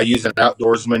 I use an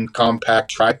Outdoorsman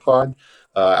compact tripod.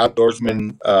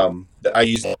 Outdoorsman, I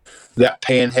use that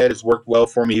pan head has worked well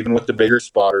for me, even with the bigger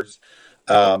spotters.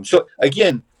 So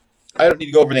again, I don't need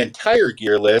to go over the entire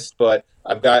gear list, but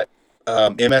I've got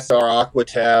MSR Aqua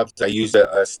tabs. I use a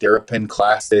Sterapin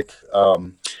Classic.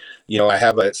 I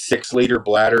have a 6-liter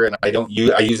bladder, and I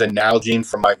use a Nalgene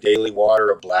for my daily water,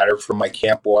 a bladder for my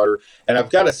camp water, and I've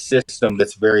got a system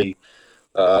that's very,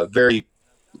 very,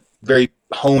 very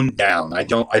honed down. I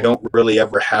don't really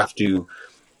ever have to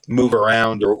move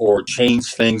around or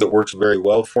change things. It works very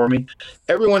well for me.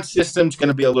 Everyone's system's going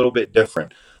to be a little bit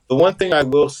different. The one thing I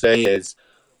will say is,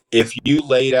 if you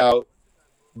laid out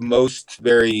most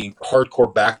very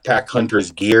hardcore backpack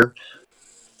hunters' gear,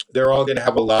 they're all going to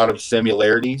have a lot of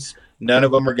similarities. None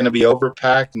of them are going to be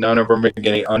overpacked. None of them are going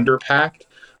to be underpacked.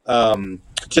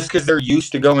 Just because they're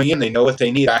used to going in, they know what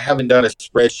they need. I haven't done a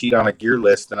spreadsheet on a gear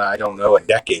list in, I don't know, a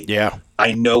decade. Yeah.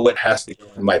 I know what has to go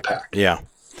in my pack. Yeah.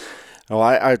 Well,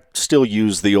 I still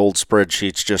use the old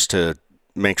spreadsheets just to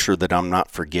make sure that I'm not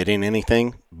forgetting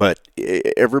anything. But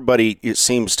everybody, it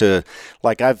seems to,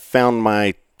 like, I've found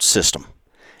my system.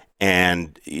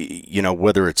 And,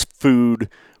 whether it's food,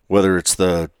 whether it's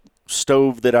the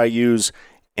stove that I use,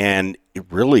 and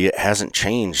it hasn't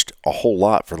changed a whole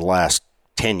lot for the last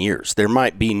 10 years. There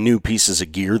might be new pieces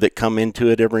of gear that come into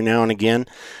it every now and again,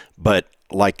 but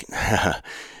like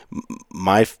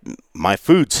my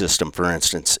food system, for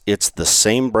instance, it's the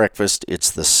same breakfast,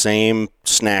 it's the same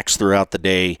snacks throughout the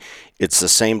day, it's the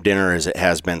same dinner as it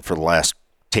has been for the last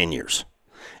 10 years.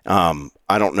 I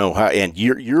don't know how, and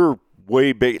you're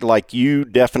way big, like you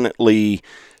definitely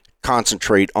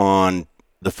concentrate on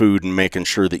the food and making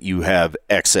sure that you have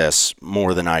excess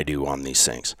more than I do on these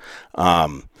things.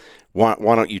 Why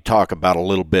don't you talk about a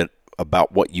little bit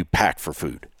about what you pack for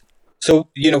food? So,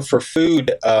 for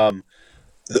food, the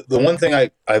one thing I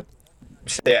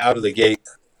say out of the gate,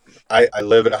 I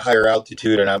live at a higher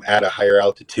altitude and I'm at a higher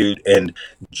altitude. And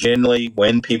generally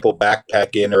when people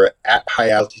backpack in or at high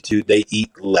altitude, they eat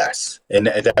less. And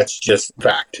that's just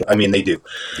fact. I mean, they do.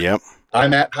 Yep.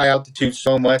 I'm at high altitude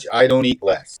so much, I don't eat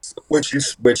less, which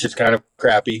is kind of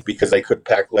crappy because I could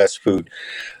pack less food.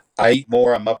 I eat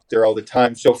more. I'm up there all the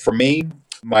time. So for me,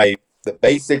 the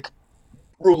basic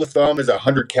rule of thumb is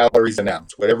 100 calories an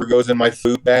ounce. Whatever goes in my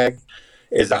food bag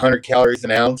is 100 calories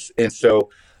an ounce. And so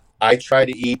I try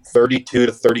to eat 32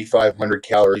 to 3,500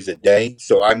 calories a day.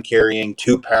 So I'm carrying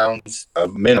 2 pounds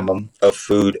of minimum of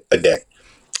food a day.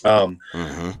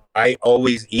 I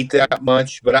always eat that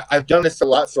much, but I've done this a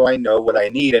lot, so I know what I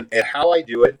need and how I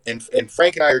do it. And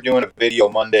Frank and I are doing a video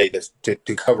Monday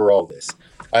to cover all this.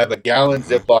 I have a gallon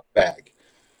Ziploc bag.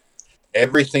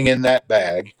 Everything in that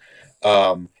bag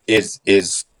is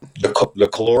the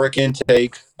caloric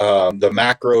intake, the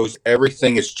macros.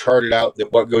 Everything is charted out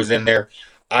that what goes in there.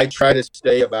 I try to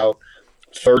stay about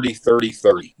 30, 30,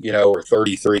 30, or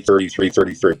 33, 33,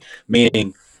 33,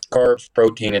 meaning carbs,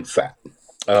 protein, and fat.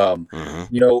 I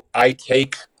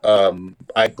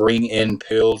bring in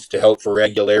pills to help for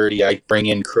regularity. I bring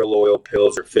in krill oil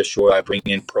pills or fish oil. I bring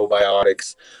in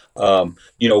probiotics,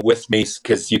 with me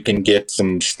because you can get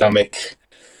some stomach.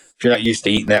 If you're not used to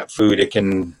eating that food, it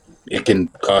can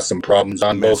cause some problems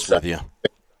on both sides.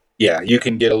 Yeah, you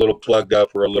can get a little plugged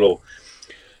up or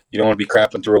you don't want to be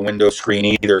crapping through a window screen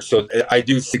either. So I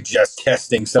do suggest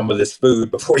testing some of this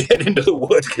food before you head into the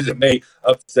woods because it may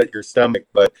upset your stomach.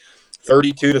 But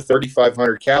 32 to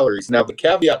 3,500 calories. Now, the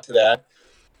caveat to that,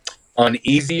 on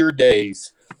easier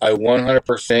days, I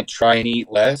 100% try and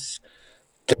eat less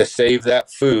to save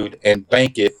that food and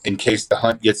bank it in case the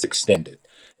hunt gets extended.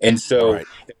 And so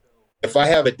if I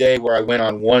have a day where I went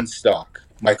on one stock,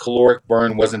 my caloric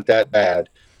burn wasn't that bad,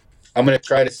 I'm going to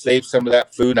try to save some of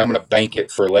that food. I'm going to bank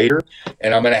it for later,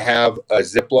 and I'm going to have a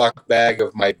Ziploc bag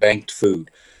of my banked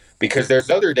food. Because there's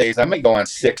other days I may go on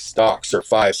 6 stocks or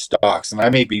 5 stocks, and I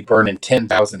may be burning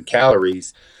 10,000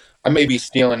 calories. I may be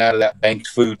stealing out of that banked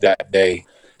food that day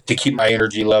to keep my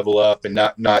energy level up and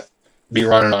not be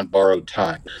running on borrowed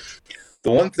time.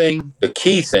 The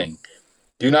key thing,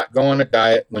 do not go on a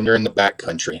diet when you're in the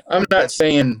backcountry. I'm not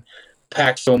saying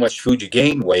pack so much food you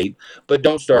gain weight, but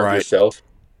don't starve yourself.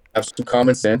 Have some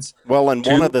common sense. Well, and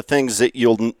one of the things that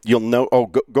you'll know. Oh,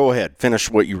 go ahead. Finish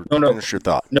what you finish your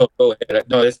thought. No, go ahead.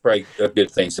 No, that's probably a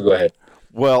good thing. So go ahead.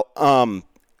 Well,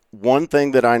 one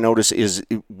thing that I notice is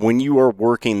when you are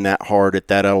working that hard at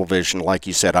that elevation, like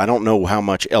you said, I don't know how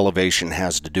much elevation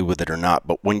has to do with it or not,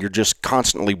 but when you're just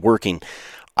constantly working,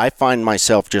 I find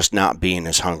myself just not being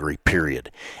as hungry, period.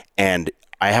 And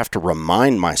I have to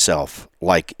remind myself,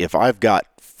 like if I've got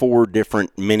 4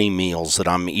 different mini meals that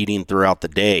I'm eating throughout the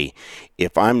day,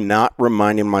 if I'm not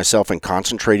reminding myself and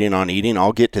concentrating on eating,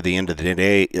 I'll get to the end of the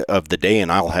day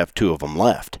and I'll have 2 of them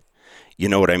left. You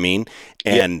know what I mean?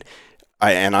 And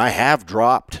I have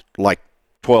dropped like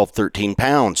 12, 13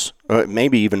 pounds,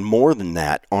 maybe even more than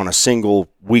that on a single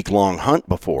week-long hunt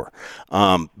before,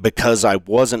 because I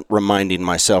wasn't reminding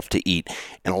myself to eat.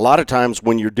 And a lot of times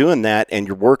when you're doing that and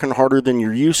you're working harder than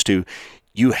you're used to,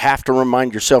 you have to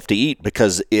remind yourself to eat,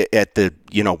 because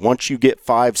once you get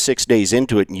 5-6 days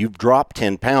into it and you've dropped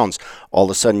 10 pounds, all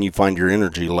of a sudden you find your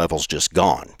energy levels just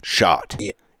gone, shot.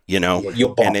 Yeah.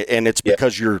 And it's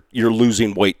because you're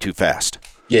losing weight too fast.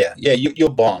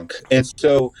 You'll bonk. And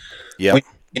so when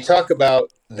you talk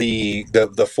about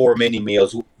the 4 mini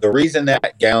meals, the reason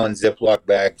that gallon Ziploc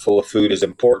bag full of food is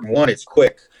important, one, it's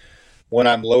quick. When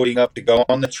I'm loading up to go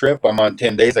on the trip, I'm on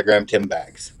 10 days, I grab 10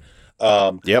 bags.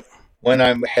 When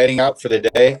I'm heading out for the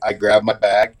day, I grab my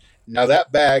bag. Now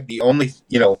that bag,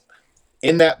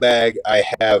 in that bag, I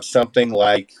have something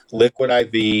like Liquid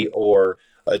IV or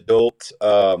adult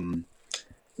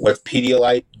with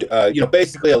Pedialyte,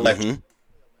 basically electric.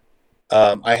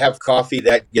 I have coffee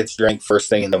that gets drank first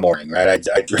thing in the morning, right?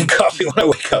 I drink coffee when I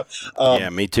wake up.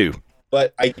 Me too.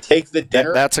 But I take the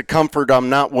dinner. That's a comfort I'm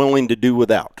not willing to do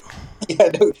without.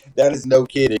 That is no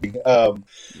kidding.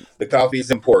 The coffee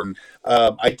is important.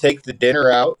 I take the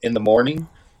dinner out in the morning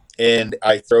and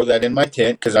I throw that in my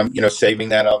tent because I'm, saving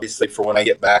that obviously for when I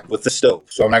get back with the stove.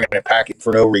 So I'm not going to pack it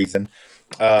for no reason.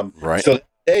 So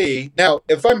now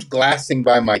if I'm glassing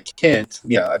by my tent,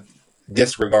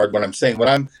 disregard what I'm saying. What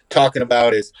I'm talking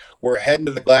about is we're heading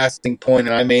to the glassing point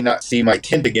and I may not see my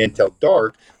tent again until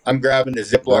dark. I'm grabbing the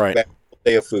Ziploc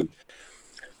bag of food.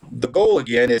 The goal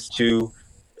again is to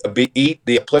eat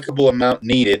the applicable amount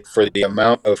needed for the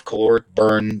amount of caloric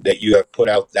burn that you have put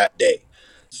out that day.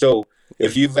 So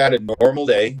if you've had a normal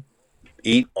day,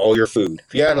 eat all your food.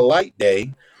 If you had a light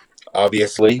day,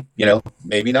 obviously,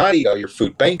 maybe not eat all your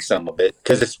food, bank some of it,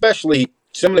 because especially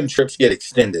some of them trips get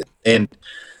extended. And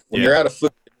when you're out of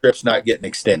food, the trip's not getting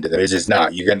extended. It's just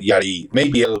not. You got to eat.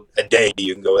 Maybe a day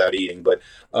you can go without eating, but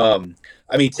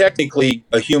technically,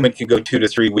 a human can go 2 to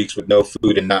 3 weeks with no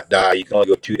food and not die. You can only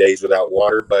go 2 days without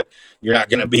water, but you're not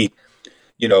going to be,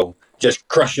 just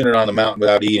crushing it on the mountain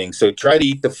without eating. So try to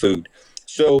eat the food.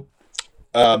 So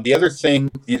the other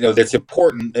thing, that's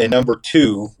important, and number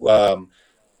 2,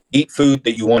 eat food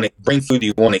that you want to, bring food that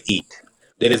you want to eat.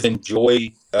 That is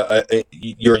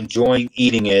you're enjoying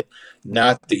eating it,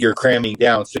 not that you're cramming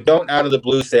down. So don't out of the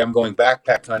blue say, I'm going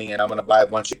backpack hunting and I'm going to buy a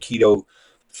bunch of keto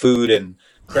food and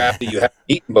crap that you haven't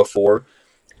eaten before.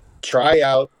 Try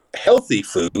out healthy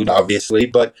food, obviously,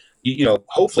 but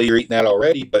hopefully you're eating that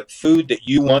already, but food that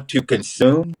you want to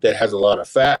consume that has a lot of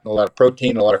fat and a lot of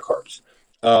protein and a lot of carbs.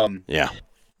 Some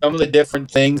of the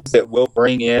different things that we'll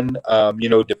bring in,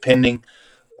 depending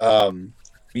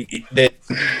that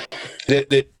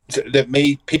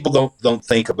people don't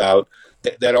think about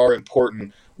that are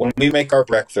important. When we make our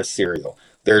breakfast cereal,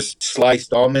 there's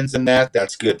sliced almonds in that.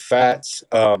 That's good fats.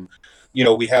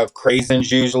 We have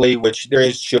craisins usually, which there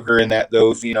is sugar in that.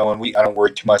 Those, and I don't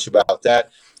worry too much about that.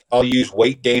 I'll use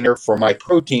Weight Gainer for my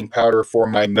protein powder for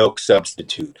my milk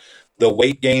substitute. The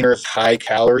Weight Gainer is high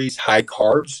calories, high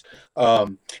carbs,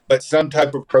 but some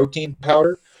type of protein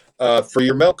powder for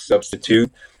your milk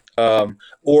substitute,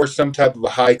 or some type of a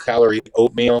high calorie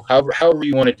oatmeal, however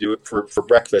you want to do it for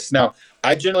breakfast. Now,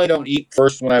 I generally don't eat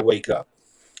first when I wake up.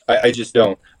 I just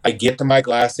don't. I get to my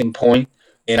glassing point.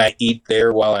 and I eat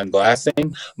there while I'm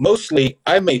glassing. Mostly,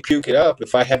 I may puke it up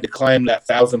if I had to climb that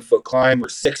 1,000-foot climb or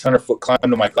 600-foot climb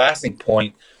to my glassing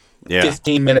point.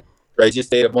 15 minutes after I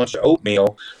just ate a bunch of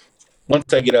oatmeal.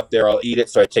 Once I get up there, I'll eat it,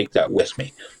 so I take that with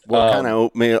me. What kind of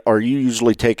oatmeal are you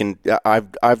usually taking?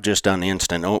 I've just done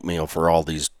instant oatmeal for all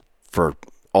these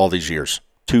years.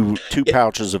 Two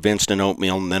pouches of instant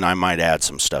oatmeal, and then I might add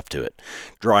some stuff to it.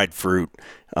 Dried fruit,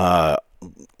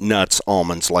 nuts,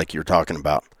 almonds, like you're talking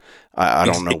about. I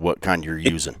don't know what kind you're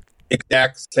using.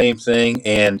 Exact same thing,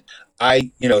 and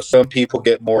some people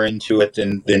get more into it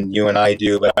than you and I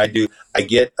do, but I do. I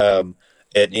get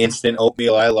an instant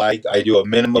oatmeal I like. I do a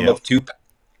minimum of 2.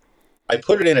 I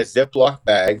put it in a Ziploc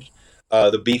bag,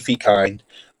 the beefy kind,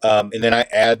 and then I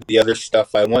add the other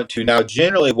stuff I want to. Now,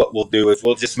 generally what we'll do is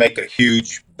we'll just make a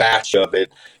huge batch of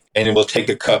it, and then we'll take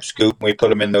a cup scoop and we put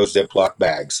them in those Ziploc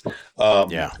bags.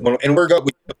 And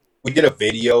we did a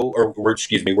video,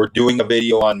 we're doing a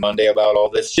video on Monday about all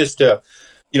this, just to,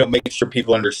 make sure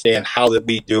people understand how that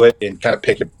we do it and kind of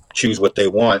pick and choose what they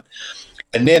want.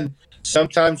 And then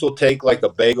sometimes we'll take like a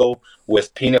bagel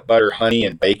with peanut butter, honey,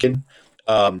 and bacon.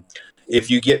 If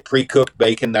you get pre-cooked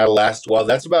bacon, that'll last a while.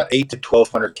 That's about 8 to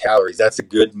 1,200 calories. That's a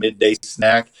good midday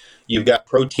snack. You've got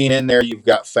protein in there. You've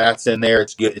got fats in there.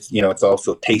 It's good. It's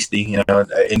also tasty. And I don't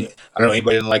know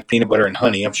anybody doesn't like peanut butter and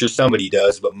honey. I'm sure somebody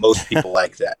does, but most people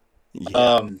like that.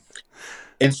 Yeah.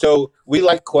 And so we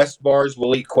like Quest bars.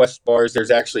 We'll eat Quest bars.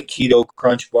 There's actually Keto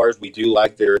Crunch bars. We do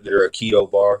like they're a keto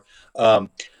bar.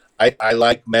 I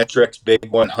like Metrex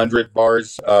Big 100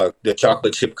 bars, the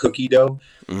chocolate chip cookie dough.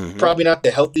 Mm-hmm. Probably not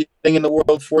the healthiest thing in the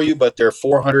world for you, but they're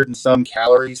 400 and some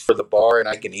calories for the bar, and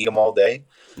I can eat them all day.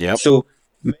 Yep. So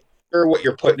make sure what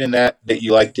you're putting in that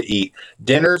you like to eat.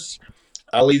 Dinners,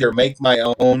 I'll either make my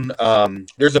own.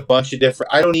 There's a bunch of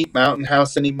different. I don't eat Mountain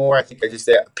House anymore. I think I just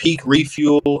Peak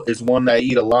Refuel is one that I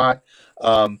eat a lot.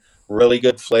 Really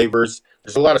good flavors.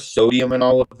 There's a lot of sodium in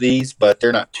all of these, but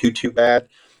they're not too bad.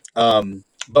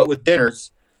 But with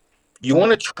dinners, you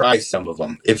want to try some of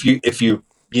them. If you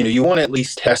want to at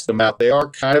least test them out. They are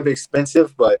kind of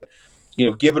expensive, but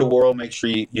give it a whirl. Make sure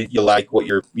you like what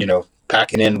you're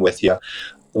packing in with you.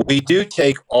 We do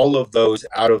take all of those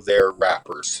out of their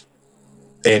wrappers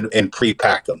and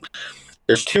pre-pack them.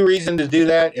 There's 2 reasons to do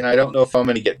that, and I don't know if I'm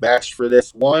going to get bashed for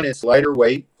this. One, it's lighter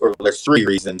weight, or there's 3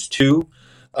 reasons. 2,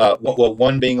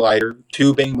 1 being lighter,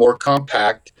 2 being more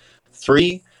compact,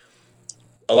 3,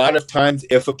 a lot of times,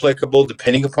 if applicable,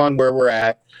 depending upon where we're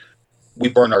at, we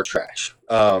burn our trash,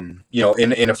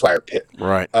 in a fire pit.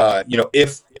 Right.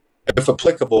 If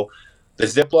applicable, the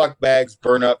Ziploc bags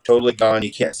burn up, totally gone.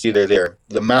 You can't see they're there.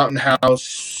 The Mountain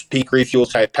House Peak Refuel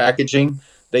type packaging,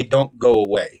 they don't go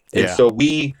away. And so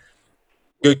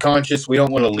good conscience, we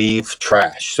don't want to leave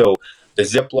trash. So the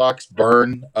Ziplocs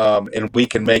burn, and we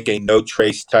can make a no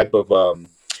trace type of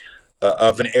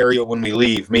an area when we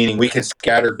leave, meaning we can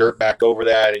scatter dirt back over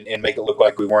that and make it look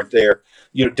like we weren't there.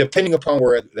 Depending upon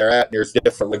where they're at, there's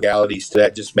different legalities to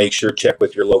that. Just make sure, check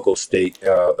with your local state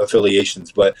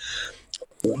affiliations. But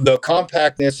the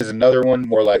compactness is another one,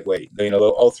 more lightweight.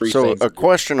 All 3 things. So a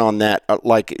question on that,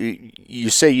 like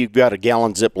you say you've got a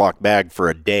gallon Ziploc bag for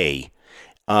a day,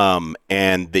 and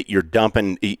that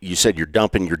you said you're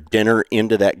dumping your dinner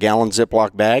into that gallon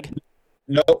Ziploc bag?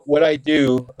 No, what I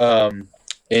do,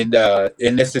 and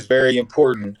this is very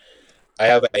important, I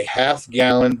have a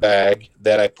half-gallon bag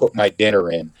that I put my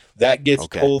dinner in. That gets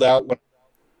pulled out,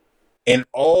 and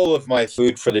all of my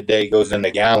food for the day goes in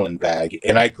the gallon bag.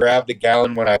 And I grab the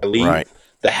gallon when I leave. Right.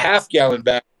 The half-gallon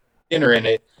bag, dinner in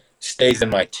it, stays in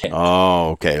my tent.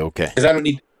 Oh, okay. Because I don't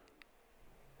need.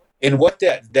 And what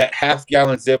that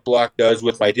half-gallon Ziploc does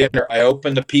with my dinner, I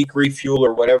open the Peak Refuel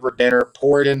or whatever dinner,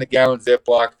 pour it in the gallon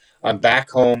Ziploc. I'm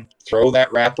back home, throw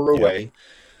that wrapper away.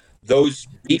 Those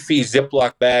beefy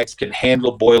Ziploc bags can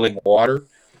handle boiling water.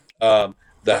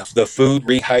 The food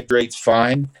rehydrates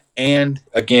fine. And,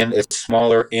 again, it's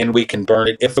smaller, and we can burn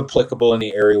it, if applicable, in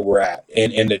the area we're at.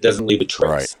 And it doesn't leave a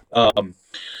trace. Right.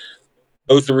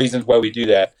 Those are the reasons why we do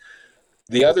that.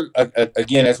 The other,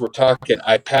 again, as we're talking,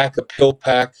 I pack a pill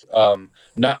pack.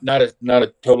 Not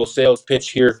a total sales pitch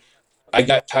here. I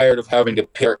got tired of having to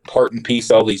part and piece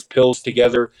all these pills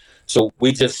together. So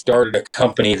we just started a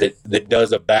company that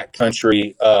does a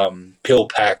backcountry pill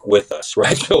pack with us,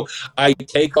 right? So I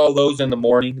take all those in the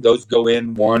morning. Those go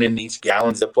in, 1 in each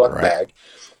gallon Ziploc bag.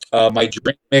 My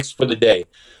drink mix for the day,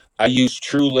 I use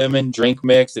True Lemon drink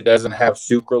mix. It doesn't have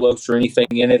sucralose or anything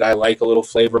in it. I like a little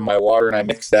flavor in my water, and I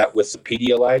mix that with some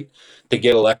Pedialyte to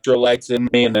get electrolytes in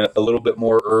me and a little bit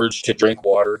more urge to drink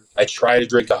water. I try to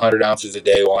drink 100 ounces a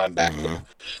day while I'm back there.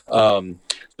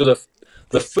 So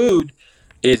the food,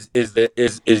 is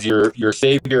your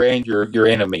savior and your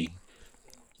enemy.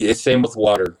 It's same with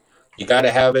water. You got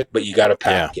to have it, but you got to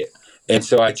pack it. And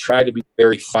so I try to be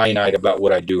very finite about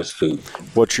what I do with food.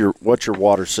 What's your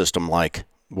water system like?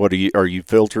 Are you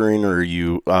filtering, or are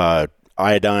you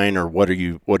iodine, or what are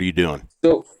you doing?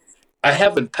 So I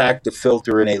haven't packed a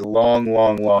filter in a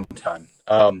long time.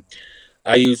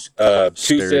 I use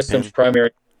two systems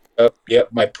primary.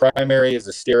 My primary is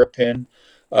a Steripin.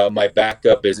 My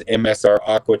backup is MSR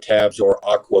Aquatabs or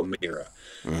Aquamira.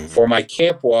 Mm-hmm. For my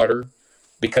camp water,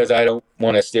 because I don't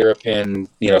want to Steripin,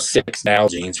 6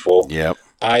 Nalgene's full. Yep.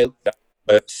 A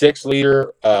 6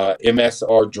 liter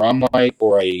MSR drum light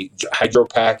or a hydro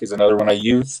pack is another one I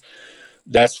use.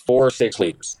 That's 4 or 6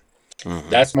 liters. Mm-hmm.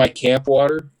 That's my camp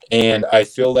water, and I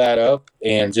fill that up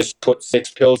and just put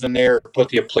 6 pills in there. Put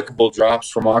the applicable drops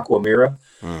from Aquamira.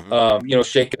 Mm-hmm.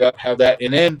 Shake it up, have that,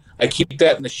 and then I keep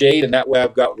that in the shade, and that way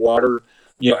I've got water,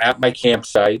 at my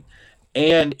campsite.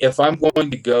 And if I'm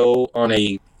going to go on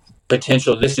a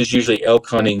potential, this is usually elk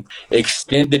hunting,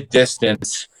 extended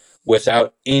distance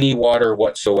without any water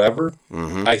whatsoever,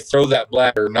 mm-hmm. I throw that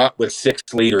bladder, not with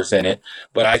 6 liters in it,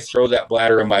 but I throw that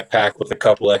bladder in my pack with a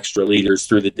couple extra liters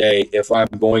through the day. If I'm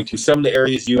going to some of the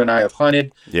areas you and I have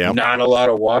hunted, not a lot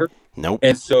of water. Nope.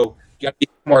 And so you got to be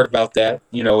smart about that,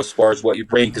 as far as what you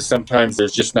bring, because sometimes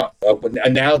there's just not a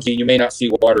Nalgene, you may not see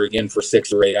water again for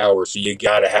 6 or 8 hours, so you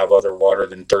got to have other water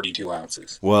than 32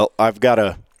 ounces. Well, I've got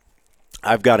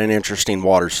an interesting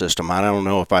water system. I don't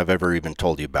know if I've ever even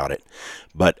told you about it,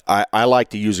 but I like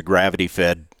to use a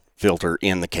gravity-fed filter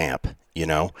in the camp,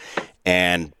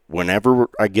 and whenever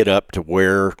I get up to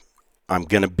where I'm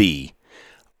going to be,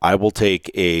 I will take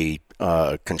a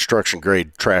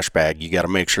construction-grade trash bag. You got to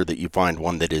make sure that you find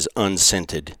one that is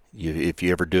unscented. If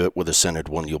you ever do it with a scented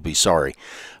one, you'll be sorry.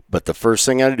 But the first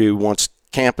thing I do once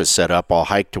camp is set up, I'll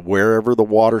hike to wherever the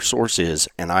water source is,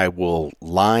 and I will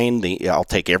I'll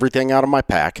take everything out of my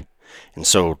pack. And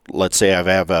so let's say I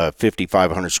have a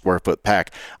 5,500 square foot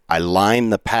pack. I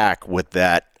line the pack with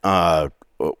that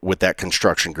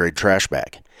construction grade trash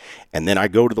bag. And then I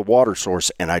go to the water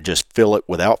source and I just fill it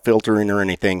without filtering or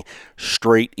anything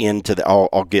straight into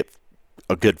I'll get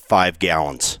a good 5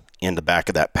 gallons in the back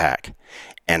of that pack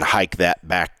and hike that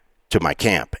back to my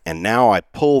camp. And now I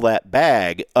pull that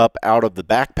bag up out of the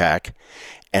backpack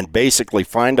and basically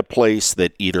find a place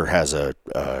that either has a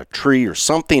tree or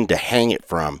something to hang it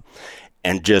from,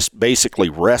 and just basically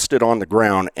rest it on the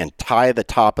ground and tie the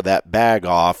top of that bag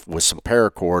off with some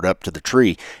paracord up to the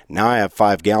tree. Now I have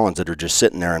 5 gallons that are just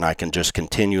sitting there, and I can just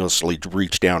continuously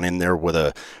reach down in there with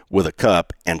a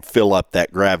cup and fill up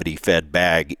that gravity-fed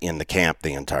bag in the camp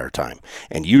the entire time.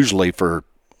 And usually for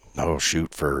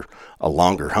a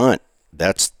longer hunt,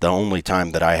 that's the only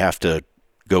time that I have to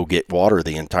go get water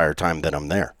the entire time that I'm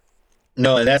there.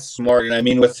 No, and that's smart. And I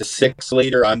mean, with the 6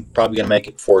 liter, I'm probably going to make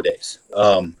it 4 days.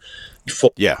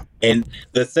 Yeah. And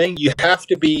the thing you have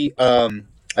to be,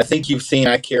 I think you've seen,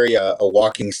 I carry a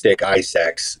walking stick ice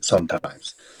axe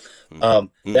sometimes.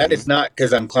 That is not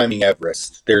because I'm climbing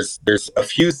Everest. There's a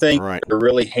few things that are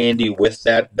really handy with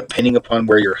that, depending upon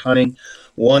where you're hunting.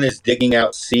 One is digging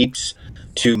out seeps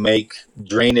to make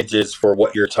drainages for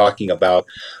what you're talking about.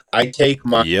 I take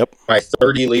my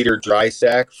 30-liter dry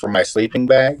sack for my sleeping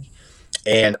bag,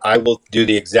 and I will do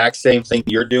the exact same thing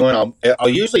you're doing. I'll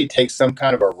usually take some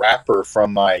kind of a wrapper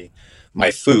from my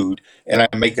food, and I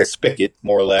make a spigot,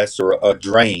 more or less, or a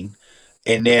drain.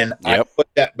 And then I put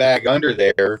that bag under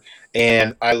there,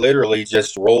 and I literally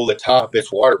just roll the top.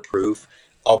 It's waterproof.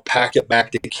 I'll pack it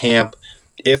back to camp,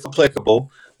 if applicable,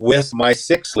 with my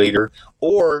 6 liter.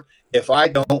 Or if I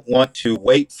don't want to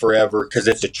wait forever because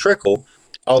it's a trickle,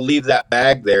 I'll leave that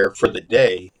bag there for the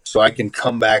day so I can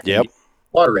come back and get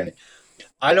water in it.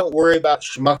 I don't worry about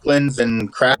schmucklins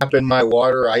and crap in my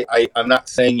water. I'm not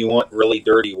saying you want really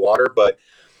dirty water, but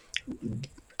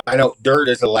I know dirt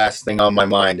is the last thing on my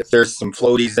mind. If there's some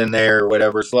floaties in there or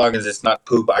whatever, as long as it's not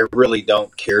poop, I really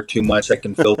don't care too much. I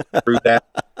can filter through that.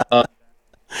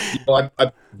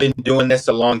 I've been doing this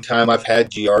a long time. I've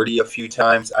had Giardia a few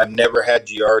times. I've never had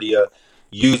Giardia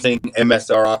using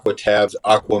MSR Aquatabs,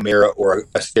 Aquamira, or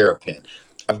a Steripin.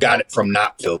 I've got it from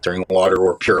not filtering water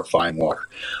or purifying water.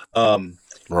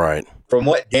 Right. From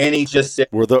what Danny just said.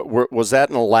 Was that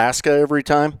in Alaska every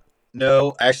time?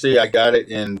 No, actually, I got it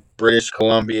in British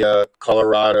Columbia,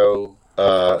 Colorado,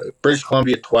 British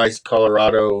Columbia twice,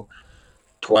 Colorado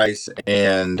twice,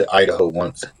 and Idaho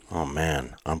once. Oh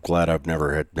man, I'm glad I've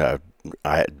never had.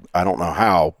 I don't know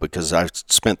how, because I've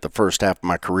spent the first half of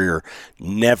my career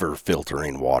never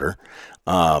filtering water,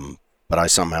 but I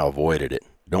somehow avoided it.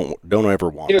 Don't ever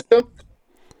want it.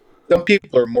 Some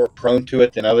people are more prone to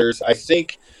it than others. I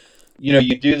think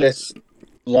you do this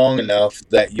long enough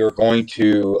that you're going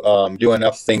to do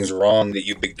enough things wrong that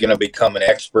you're going to become an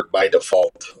expert by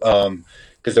default,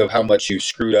 because of how much you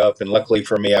screwed up. And luckily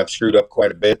for me, I've screwed up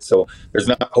quite a bit. So there's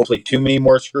not hopefully too many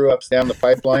more screw ups down the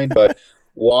pipeline, but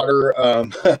water,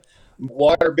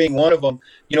 water being one of them,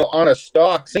 on a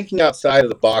stock, thinking outside of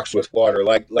the box with water,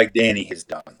 like Danny has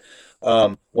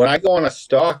done. When I go on a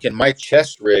stock in my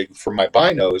chest rig for my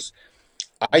binos,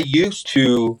 I used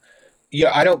to,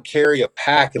 I don't carry a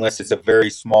pack unless it's a very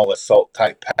small assault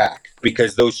type pack,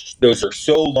 because those are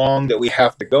so long that we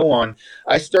have to go on.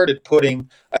 I started putting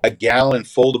a gallon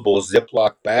foldable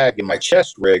Ziploc bag in my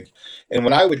chest rig, and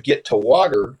when I would get to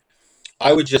water,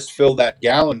 I would just fill that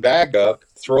gallon bag up,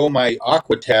 throw my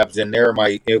aqua tabs in there,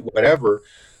 my whatever,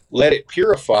 let it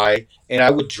purify, and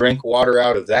I would drink water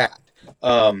out of that.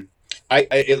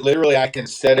 I can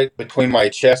set it between my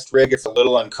chest rig. It's a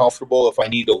little uncomfortable if I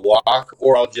need to walk,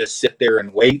 or I'll just sit there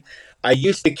and wait. I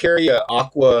used to carry a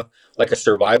aqua, like a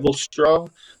survival straw,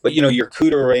 but your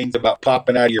cooter rain's about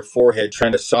popping out of your forehead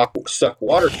trying to suck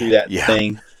water through that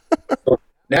thing. So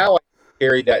now I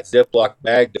carry that Ziploc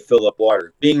bag to fill up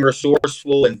water. Being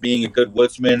resourceful and being a good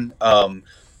woodsman,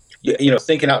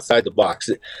 thinking outside the box.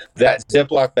 That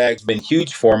Ziploc bag's been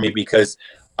huge for me because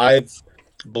I've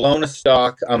blown a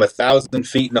stock. I'm 1,000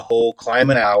 feet in a hole,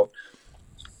 climbing out.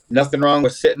 Nothing wrong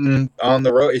with sitting on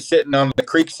the road, sitting on the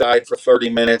creek side for 30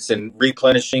 minutes and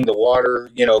replenishing the water,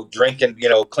 drinking,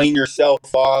 clean yourself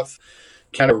off,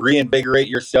 kind of reinvigorate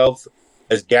yourself.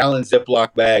 A gallon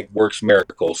Ziploc bag works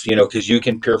miracles, because you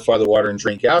can purify the water and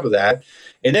drink out of that.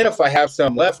 And then if I have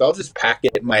some left, I'll just pack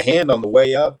it in my hand on the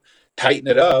way up, tighten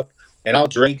it up, and I'll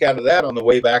drink out of that on the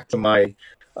way back to my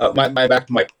back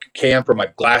to my camp or my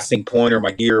glassing point or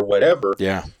my gear or whatever.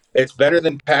 Yeah. It's better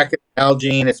than packing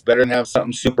Nalgene. It's better than have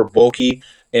something super bulky,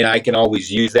 and I can always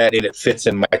use that, and it fits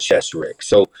in my chest rig.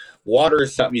 So water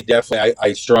is something you definitely,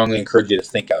 I strongly encourage you to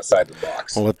think outside the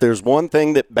box. Well, if there's one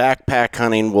thing that backpack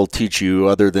hunting will teach you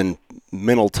other than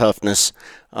mental toughness,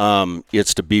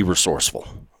 it's to be resourceful.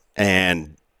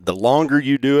 And the longer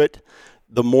you do it,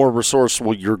 the more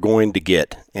resourceful you're going to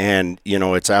get. And,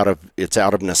 it's out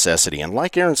of necessity. And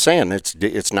like Aaron's saying,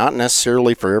 it's not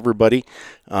necessarily for everybody.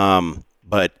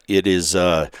 But it is,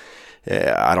 I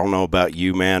don't know about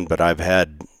you, man, but I've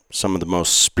had some of the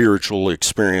most spiritual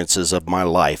experiences of my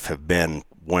life have been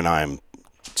when I'm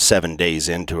 7 days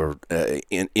into a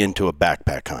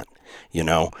backpack hunt.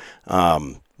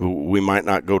 We might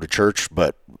not go to church,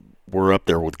 but we're up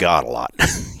there with God a lot.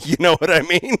 You know what I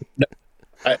mean?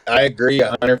 I agree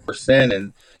 100%.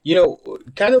 And,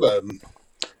 kind of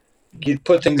you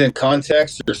put things in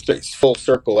context or full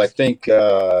circle. I think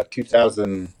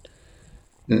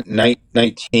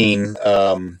 2019,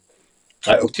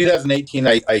 2018,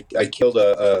 I killed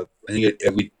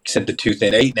we sent the tooth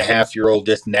in 8.5-year-old,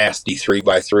 just nasty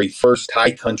 3x3, first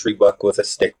high country buck with a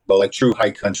stick bow, like true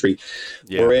high country.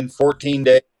 Yeah. We're in 14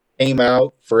 days, came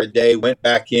out for a day, went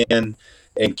back in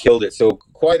and killed it. So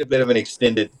quite a bit of an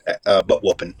extended butt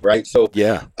whooping, right? So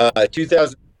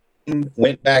 2000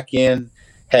 went back in,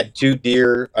 had 2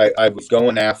 deer I was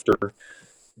going after.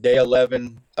 Day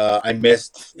 11, I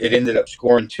missed. It ended up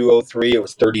scoring 203. It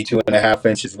was 32.5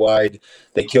 inches wide.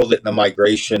 They killed it in the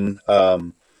migration,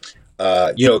 down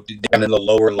in the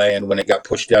lower land when it got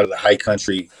pushed out of the high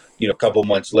country, a couple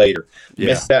months later. Yeah.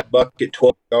 Missed that buck at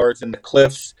 12 yards in the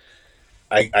cliffs.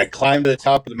 I climbed to the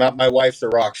top of the mountain. My wife's a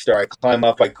rock star. I climb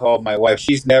up. I called my wife.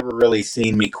 She's never really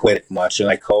seen me quit much. And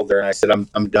I called her and I said,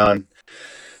 I'm done.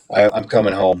 I'm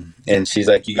coming home. And she's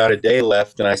like, you got a day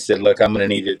left. And I said, look, I'm going to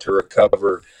need it to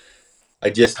recover. I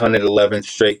just hunted 11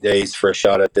 straight days for a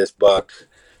shot at this buck.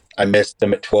 I missed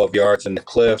him at 12 yards in the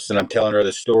cliffs, and I'm telling her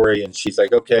the story. And she's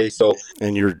like, okay, so.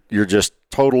 And you're just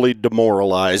totally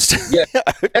demoralized. Yeah.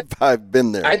 I've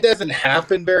been there. It doesn't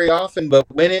happen very often, but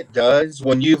when it does,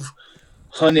 when you've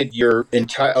hunted your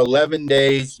entire 11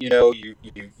 days,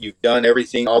 you've done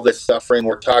everything, all this suffering.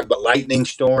 We're talking about lightning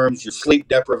storms, your sleep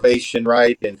deprivation,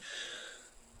 right? And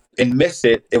miss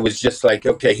it. It was just like,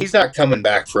 okay, he's not coming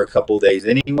back for a couple of days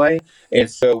anyway.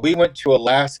 And so we went to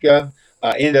Alaska,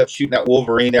 ended up shooting that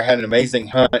wolverine there, had an amazing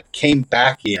hunt, came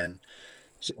back in,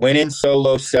 went in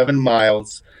solo 7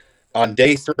 miles. On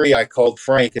day 3, I called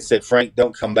Frank and said, Frank,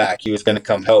 don't come back. He was going to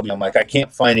come help me. I'm like, I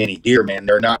can't find any deer, man.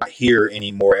 They're not here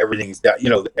anymore. Everything's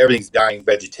everything's dying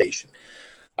vegetation.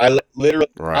 I literally,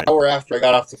 an hour after I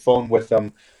got off the phone with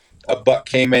them, a buck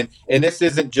came in. And this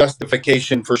isn't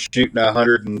justification for shooting a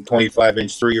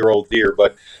 125-inch 3-year-old deer,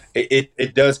 but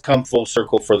it does come full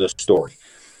circle for the story.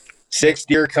 6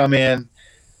 deer come in.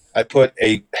 I put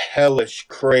a hellish,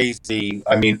 crazy,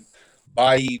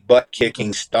 body butt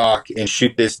kicking stock and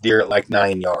shoot this deer at like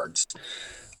 9 yards.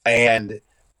 And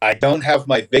I don't have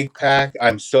my big pack.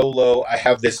 I'm solo. I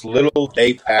have this little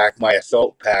day pack, my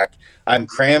assault pack. I'm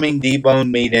cramming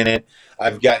deboned meat in it.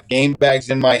 I've got game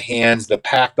bags in my hands, the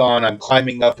pack on. I'm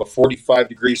climbing up a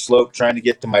 45-degree slope trying to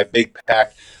get to my big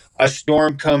pack. A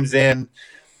storm comes in.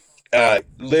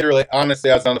 Literally, honestly,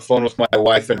 I was on the phone with my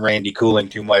wife and Randy, cooling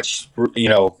too much,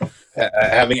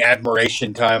 having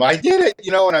admiration time. I did it,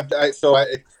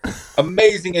 and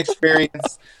amazing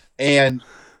experience. And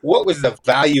what was the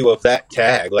value of that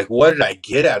tag? Like, what did I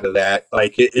get out of that?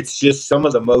 Like, it's just some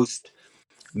of the most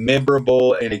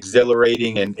memorable and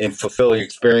exhilarating and fulfilling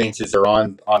experiences are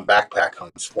on backpack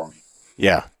hunts for me.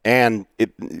 Yeah, and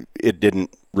it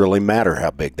didn't really matter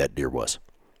how big that deer was.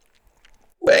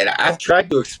 And I've tried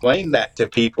to explain that to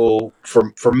people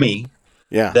for me.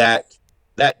 Yeah.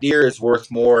 That deer is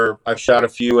worth more. I've shot a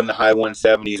few in the high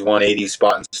 170s, 180s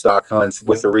spot and stock hunts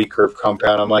with the recurve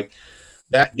compound. I'm like,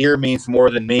 that deer means more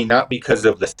than me, not because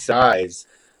of the size,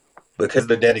 because of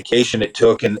the dedication it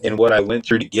took and what I went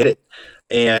through to get it.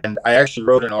 And I actually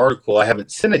wrote an article, I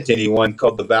haven't sent it to anyone,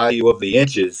 called The Value of the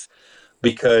Inches,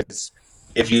 because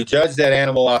if you judge that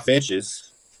animal off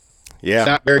inches, it's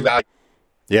not very valuable.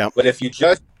 Yeah. But if you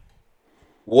judge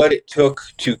what it took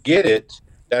to get it,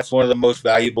 that's one of the most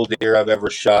valuable deer I've ever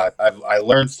shot. I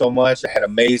learned so much. I had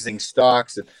amazing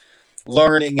stocks and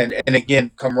learning, and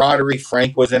again, camaraderie.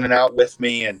 Frank was in and out with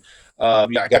me, and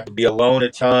I got to be alone a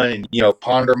ton and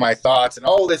ponder my thoughts and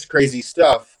all this crazy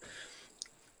stuff.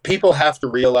 People have to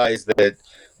realize that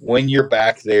when you're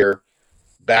back there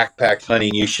backpack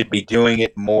hunting, you should be doing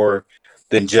it more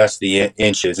than just the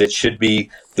inches. It should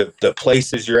be the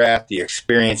places you're at, the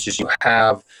experiences you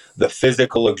have, the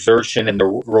physical exertion, and the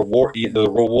reward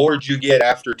you get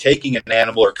after taking an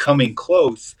animal or coming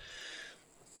close.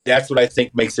 That's what I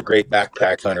think makes a great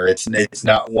backpack hunter. It's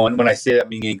not one, when I say that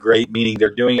meaning great, meaning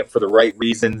they're doing it for the right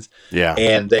reasons. Yeah.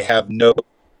 And they have no,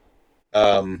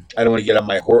 I don't want to get on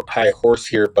my high horse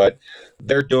here, but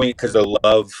they're doing it because of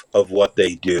love of what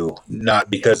they do,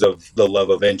 not because of the love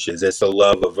of inches. It's the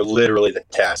love of literally the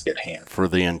task at hand. For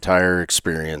the entire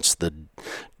experience, the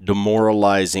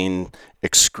demoralizing,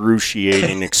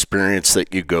 excruciating experience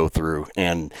that you go through.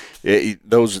 And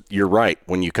those, you're right,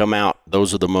 when you come out,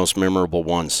 those are the most memorable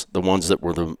ones, the ones that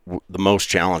were the most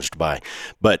challenged by.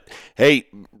 But hey,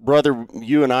 brother,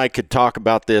 you and I could talk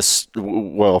about this.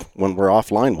 Well, when we're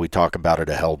offline, we talk about it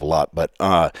a hell of a lot. But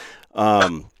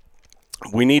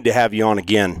we need to have you on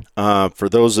again. For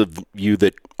those of you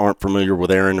that aren't familiar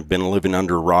with Aaron, have been living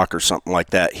under a rock or something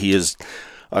like that, he has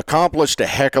accomplished a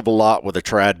heck of a lot with a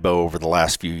trad bow over the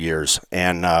last few years,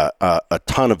 and a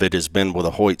ton of it has been with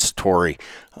a Hoyt Satori.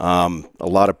 A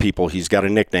lot of people, he's got a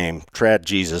nickname, Trad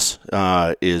Jesus,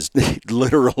 is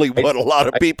literally what a lot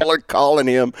of people are calling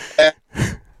him.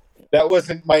 That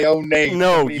wasn't my own name.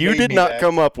 No, you did not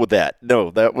come up with that. No,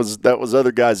 that was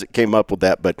other guys that came up with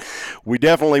that. But we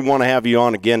definitely want to have you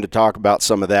on again to talk about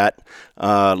some of that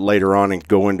later on and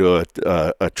go into a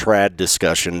trad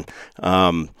discussion.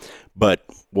 But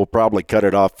we'll probably cut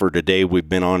it off for today. We've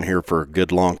been on here for a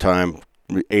good long time.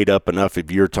 We ate up enough of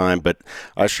your time, but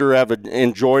I sure have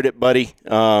enjoyed it, buddy.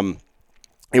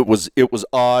 It was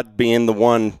odd being the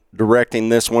one directing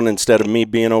this one instead of me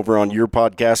being over on your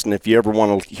podcast. And if you ever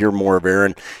want to hear more of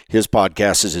Aaron, his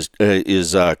podcast is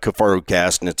Kifaru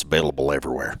Cast, and it's available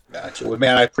everywhere. Gotcha. Well,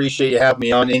 man, I appreciate you having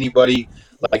me on. Anybody,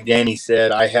 like Danny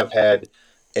said, I have had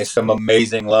some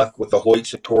amazing luck with the Hoyt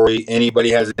Satori. Anybody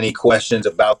has any questions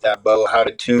about that bow, how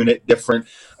to tune it, different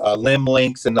limb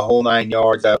lengths, and the whole 9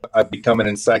 yards, I've become an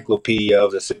encyclopedia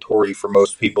of the Satori for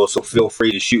most people. So feel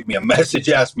free to shoot me a message,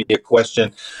 ask me a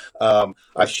question.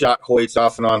 I've shot Hoyts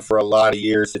off and on for a lot of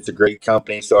years. It's a great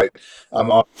company. So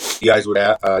I'm on. You guys would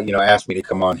ask me to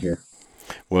come on here.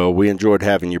 Well, we enjoyed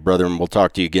having you, brother, and we'll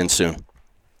talk to you again soon.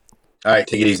 All right,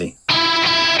 take it easy.